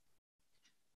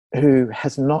who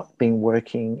has not been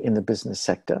working in the business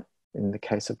sector, in the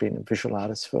case of being a visual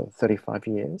artist for 35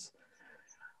 years,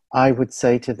 I would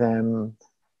say to them,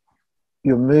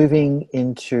 you're moving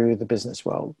into the business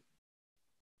world.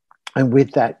 And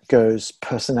with that goes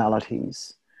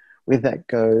personalities. With that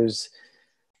goes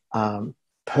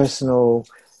personal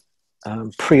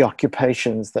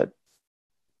preoccupations that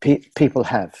people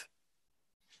have.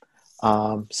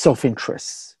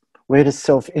 Self-interests. Where does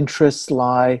self-interest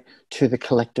lie to the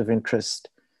collective interest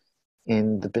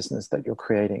in the business that you're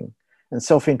creating? And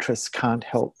self-interest can't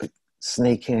help but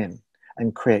sneak in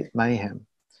and create mayhem.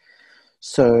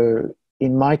 So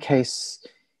in my case,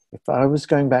 if I was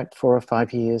going back 4 or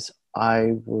 5 years,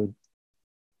 I would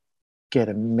get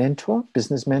a mentor,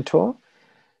 business mentor,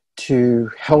 to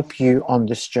help you on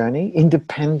this journey,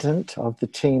 independent of the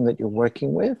team that you're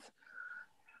working with.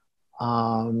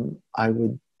 I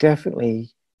would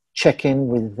definitely check in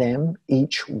with them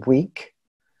each week.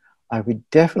 I would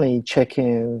definitely check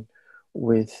in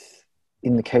with,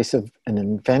 in the case of an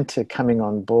inventor coming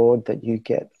on board, that you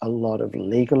get a lot of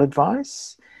legal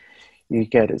advice. You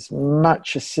get as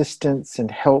much assistance and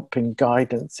help and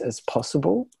guidance as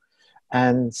possible,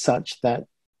 and such that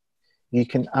you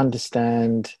can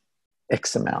understand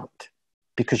X amount,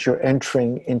 because you're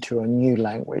entering into a new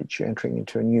language, you're entering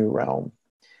into a new realm.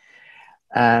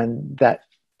 And that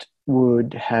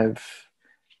would have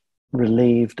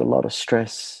relieved a lot of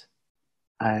stress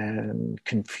and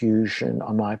confusion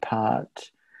on my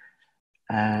part.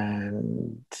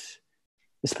 And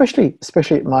especially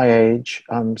at my age,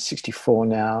 I'm 64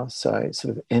 now, so I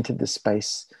sort of entered the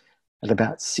space at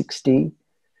about 60,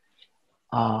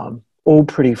 all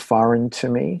pretty foreign to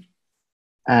me.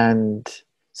 And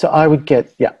so I would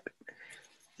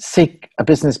seek a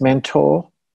business mentor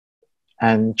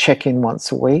and check in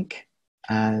once a week.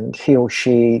 And he or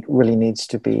she really needs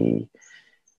to be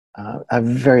a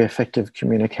very effective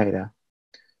communicator.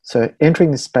 So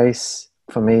entering the space,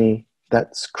 for me,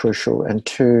 that's crucial. And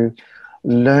 2,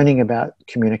 learning about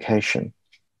communication.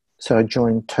 So I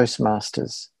joined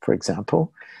Toastmasters, for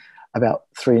example, about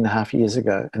 3.5 years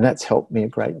ago, and that's helped me a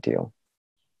great deal.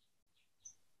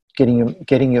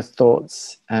 Getting your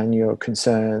thoughts and your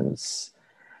concerns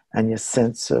and your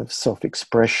sense of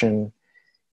self-expression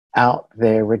out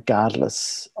there,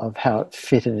 regardless of how it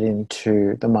fitted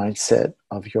into the mindset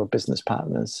of your business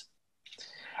partners.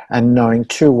 And knowing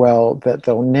too well that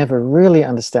they'll never really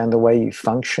understand the way you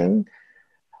function,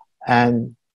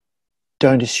 and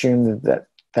don't assume that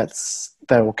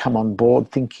they will come on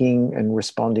board thinking and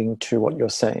responding to what you're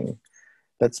saying.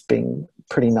 That's being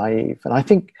pretty naive. And I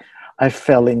think I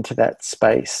fell into that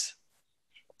space,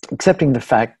 accepting the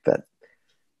fact that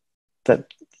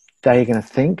they're going to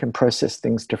think and process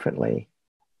things differently.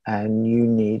 and you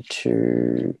need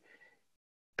to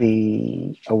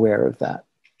be aware of that.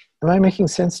 Am I making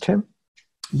sense, Tim?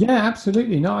 Yeah,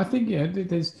 absolutely. No, I think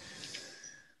there's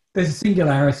a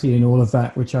singularity in all of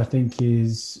that, which I think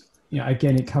is,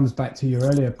 again, it comes back to your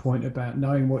earlier point about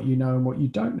knowing what you know and what you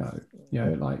don't know.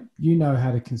 Like,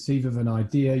 how to conceive of an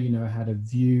idea, how to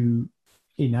view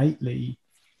innately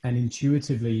and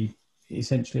intuitively,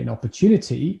 essentially, an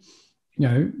opportunity.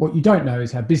 What you don't know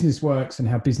is how business works and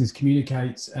how business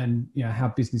communicates and, how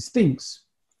business thinks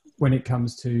when it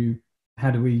comes to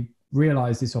how do we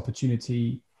realize this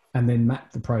opportunity and then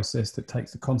map the process that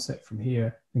takes the concept from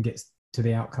here and gets to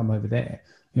the outcome over there.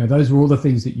 Those were all the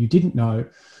things that you didn't know.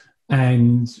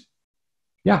 And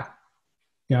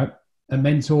a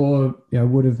mentor,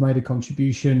 would have made a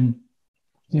contribution.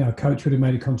 A coach would have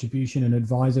made a contribution. An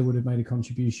advisor would have made a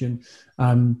contribution.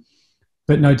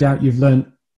 But no doubt you've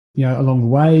learned, along the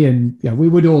way. And we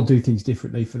would all do things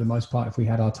differently for the most part if we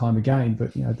had our time again.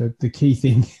 But the key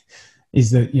thing is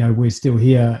that we're still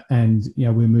here and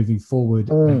we're moving forward.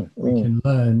 And we can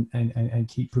learn and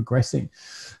keep progressing.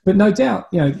 But no doubt,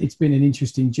 it's been an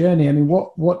interesting journey. I mean,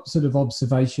 what sort of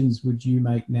observations would you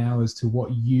make now as to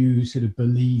what you sort of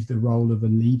believe the role of a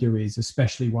leader is,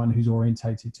 especially one who's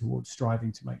orientated towards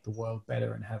striving to make the world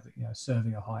better and having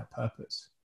serving a higher purpose?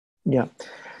 Yeah.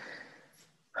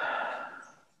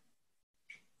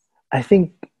 I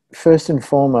think first and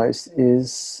foremost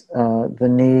is the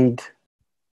need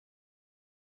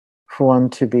for one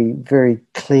to be very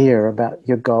clear about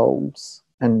your goals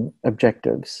and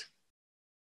objectives.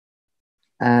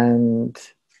 And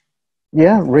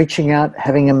reaching out,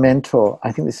 having a mentor.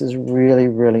 I think this is really,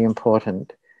 really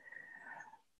important.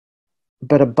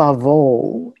 But above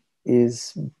all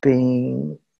is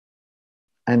being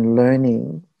and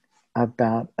learning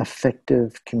about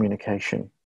effective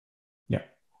communication. Yeah.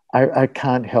 I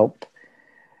can't help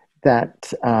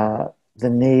that the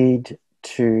need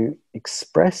to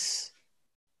express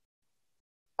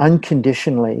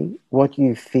unconditionally what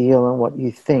you feel and what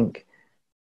you think.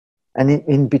 And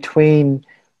in between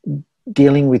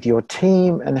dealing with your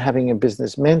team and having a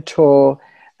business mentor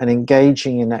and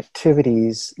engaging in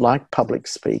activities like public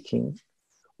speaking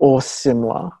or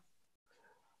similar,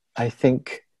 I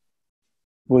think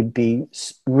would be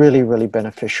really, really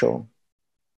beneficial.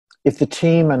 If the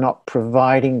team are not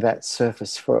providing that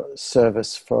service for a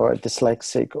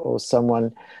dyslexic or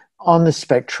someone on the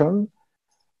spectrum,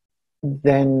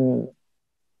 then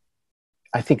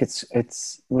I think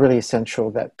it's really essential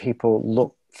that people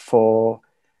look for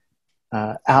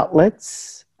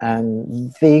outlets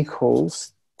and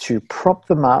vehicles to prop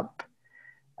them up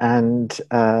and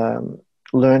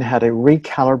learn how to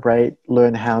recalibrate,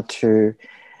 learn how to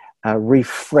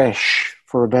refresh,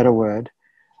 for a better word,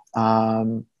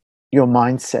 your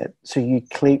mindset, so you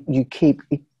keep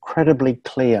incredibly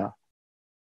clear.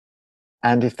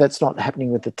 And if that's not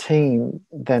happening with the team,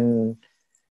 then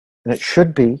it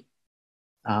should be.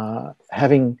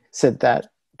 Having said that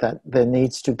there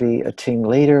needs to be a team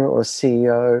leader or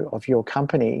CEO of your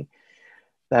company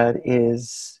that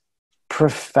is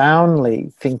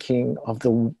profoundly thinking of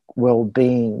the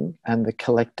well-being and the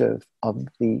collective of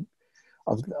the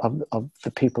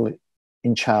people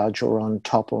in charge or on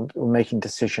top or making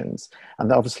decisions.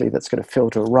 And obviously that's going to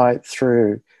filter right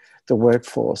through the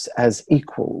workforce as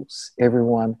equals.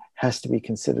 Everyone has to be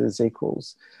considered as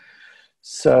equals.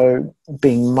 So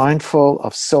being mindful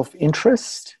of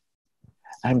self-interest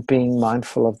and being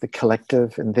mindful of the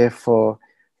collective, and therefore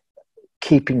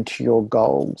keeping to your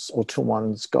goals or to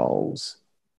one's goals.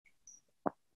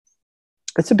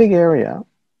 It's a big area,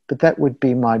 but that would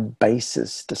be my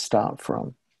basis to start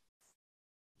from.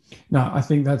 No, I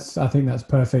think that's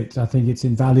perfect. I think it's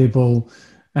invaluable.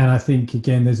 And I think,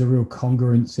 again, there's a real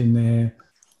congruence in there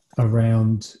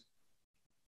around,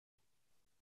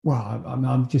 well,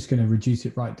 I'm just going to reduce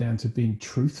it right down to being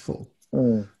truthful,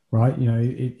 right?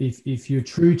 If you're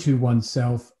true to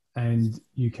oneself and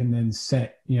you can then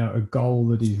set, a goal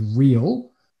that is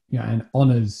real, and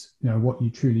honors, what you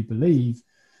truly believe,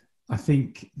 I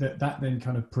think that then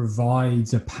kind of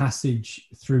provides a passage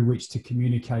through which to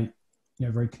communicate,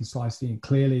 very concisely and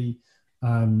clearly.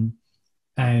 And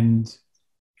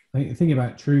I think the thing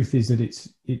about truth is that it's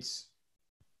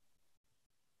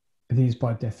I think it's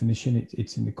by definition,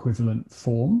 it's an equivalent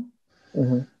form.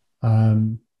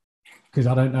 Because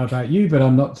I don't know about you, but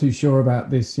I'm not too sure about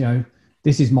this,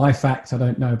 this is my fact. I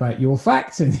don't know about your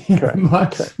fact. And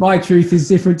my truth is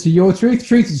different to your truth.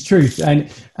 Truth is truth.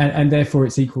 And therefore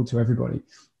it's equal to everybody.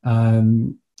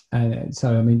 And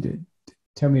so, I mean,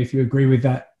 tell me if you agree with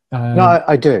that. No,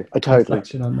 I do. I totally.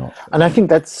 Or not. And I think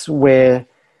that's where,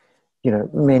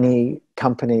 many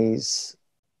companies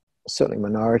certainly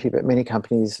minority, but many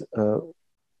companies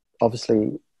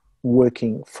obviously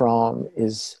working from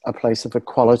is a place of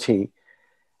equality,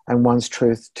 and one's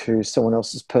truth to someone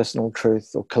else's personal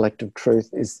truth or collective truth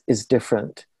is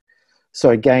different. So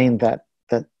again, that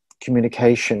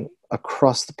communication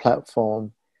across the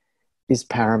platform is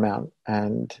paramount,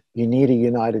 and you need a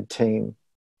united team.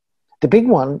 The big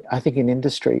one, I think, in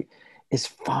industry is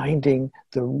finding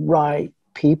the right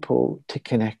people to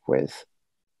connect with,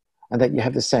 and that you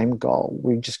have the same goal.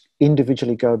 We just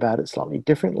individually go about it slightly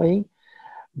differently,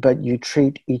 but you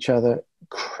treat each other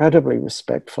incredibly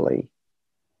respectfully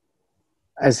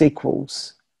as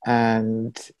equals.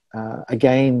 And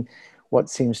again, what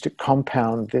seems to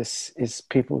compound this is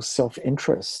people's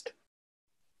self-interest,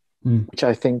 which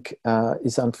I think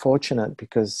is unfortunate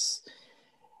because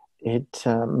it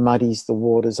muddies the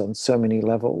waters on so many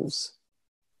levels.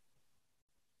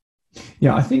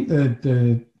 Yeah, I think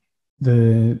the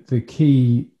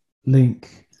key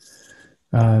link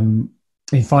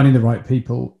in finding the right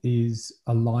people is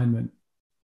alignment.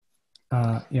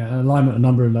 Alignment at a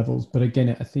number of levels. But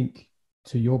again, I think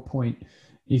to your point,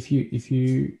 if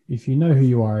you know who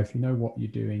you are, if you know what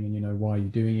you're doing and you know why you're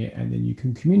doing it, and then you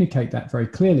can communicate that very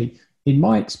clearly. In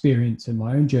my experience and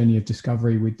my own journey of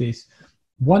discovery with this,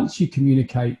 once you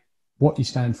communicate what you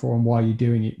stand for and why you're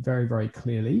doing it very, very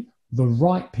clearly, the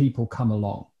right people come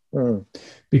along.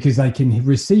 Because they can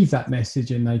receive that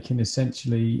message and they can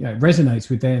essentially it resonates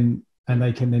with them, and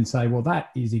they can then say, well, that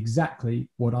is exactly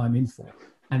what I'm in for.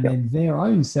 And then their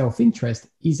own self-interest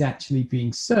is actually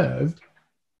being served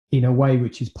in a way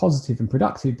which is positive and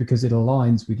productive because it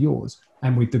aligns with yours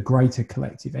and with the greater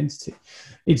collective entity.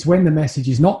 It's when the message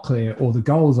is not clear, or the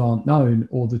goals aren't known,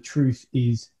 or the truth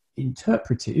is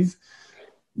interpretive,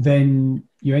 then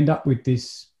you end up with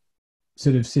this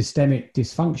sort of systemic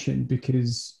dysfunction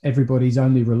because everybody's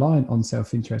only reliant on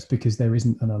self-interest because there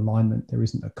isn't an alignment, there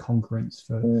isn't a congruence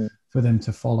for them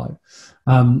to follow.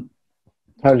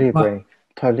 Totally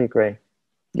agree.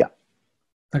 Yeah.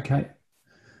 Okay.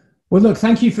 Well, look,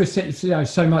 thank you for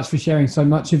so much for sharing so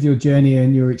much of your journey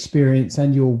and your experience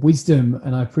and your wisdom.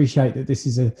 And I appreciate that this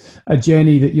is a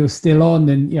journey that you're still on.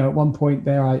 And, at one point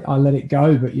there, I let it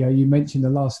go. But, you mentioned the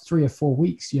last 3 or 4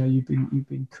 weeks, you've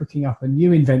been cooking up a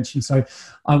new invention. So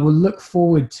I will look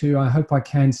forward to, I hope I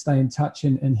can stay in touch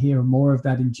and hear more of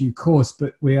that in due course.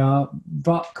 But we are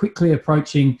quickly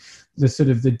approaching the sort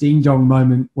of the ding dong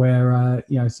moment where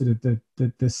sort of the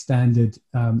standard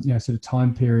sort of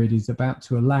time period is about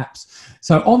to elapse.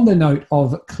 So on the note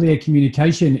of clear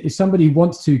communication, if somebody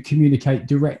wants to communicate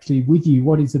directly with you,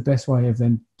 what is the best way of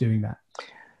them doing that?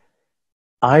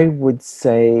 I would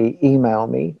say email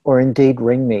me or indeed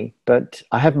ring me, but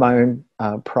I have my own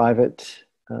private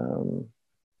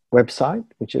website,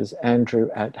 which is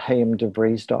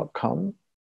andrew@hayimdevries.com.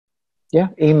 Yeah,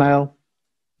 email.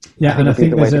 Yeah, and I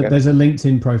think there's a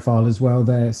LinkedIn profile as well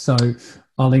there. So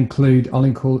I'll include all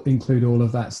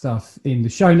of that stuff in the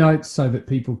show notes so that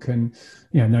people can,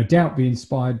 no doubt be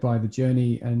inspired by the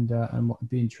journey and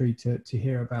be intrigued to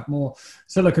hear about more.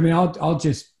 So look, I mean, I'll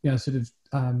just sort of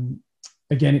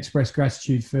again express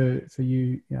gratitude for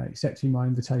you, accepting my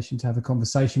invitation to have a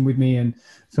conversation with me and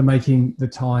for making the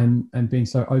time and being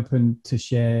so open to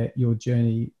share your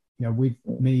journey with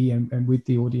me and with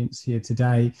the audience here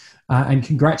today, and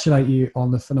congratulate you on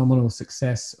the phenomenal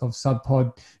success of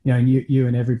Subpod, and you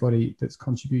and everybody that's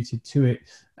contributed to it.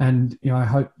 And, I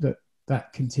hope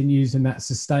that continues and that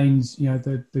sustains,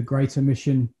 the greater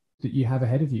mission that you have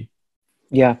ahead of you.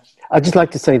 Yeah. I'd just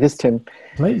like to say this, Tim.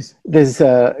 Please. There's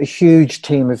a huge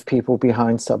team of people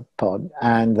behind Subpod,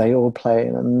 and they all play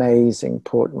an amazing,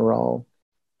 important role.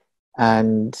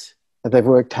 And they've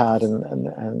worked hard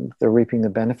and they're reaping the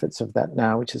benefits of that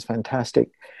now, which is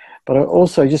fantastic. But I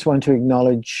also just want to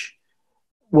acknowledge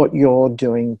what you're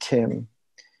doing, Tim.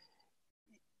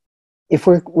 If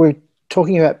we're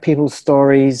talking about people's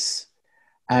stories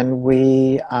and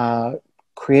we are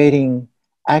creating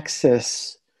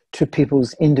access to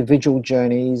people's individual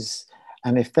journeys,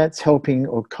 and if that's helping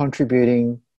or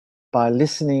contributing by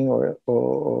listening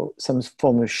or some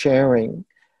form of sharing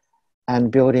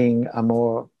and building a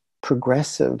more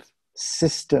progressive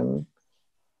system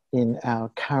in our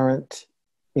current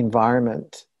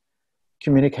environment,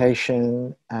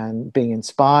 communication and being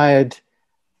inspired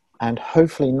and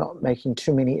hopefully not making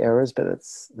too many errors, but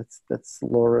that's the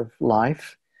law of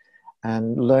life,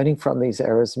 and learning from these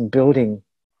errors and building,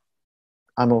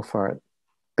 I'm all for it.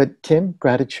 But Tim,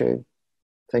 gratitude.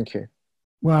 Thank you.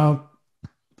 Well,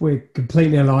 we're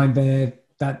completely aligned there.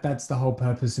 That's the whole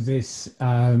purpose of this.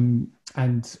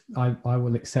 And I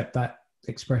will accept that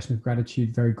expression of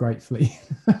gratitude very gratefully.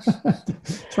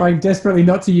 Trying desperately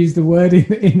not to use the word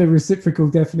in the reciprocal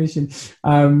definition.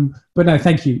 But no,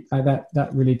 thank you. That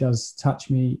really does touch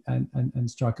me and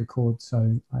strike a chord.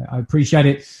 So I appreciate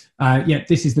it.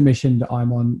 This is the mission that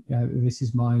I'm on. This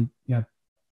is my,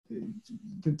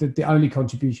 the only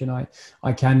contribution I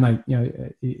can make,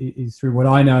 is through what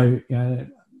I know.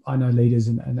 I know leaders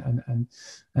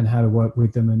and how to work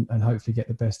with them and hopefully get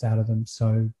the best out of them.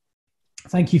 So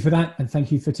thank you for that. And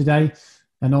thank you for today,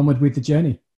 and onward with the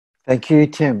journey. Thank you,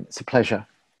 Tim. It's a pleasure.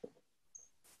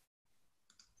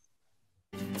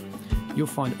 You'll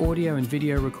find audio and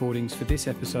video recordings for this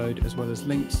episode, as well as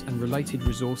links and related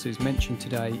resources mentioned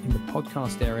today in the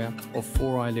podcast area of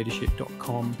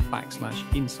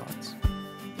 4iLeadership.com/insights.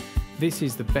 This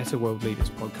is the Better World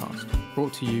Leaders podcast,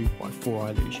 brought to you by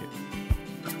 4i Leadership.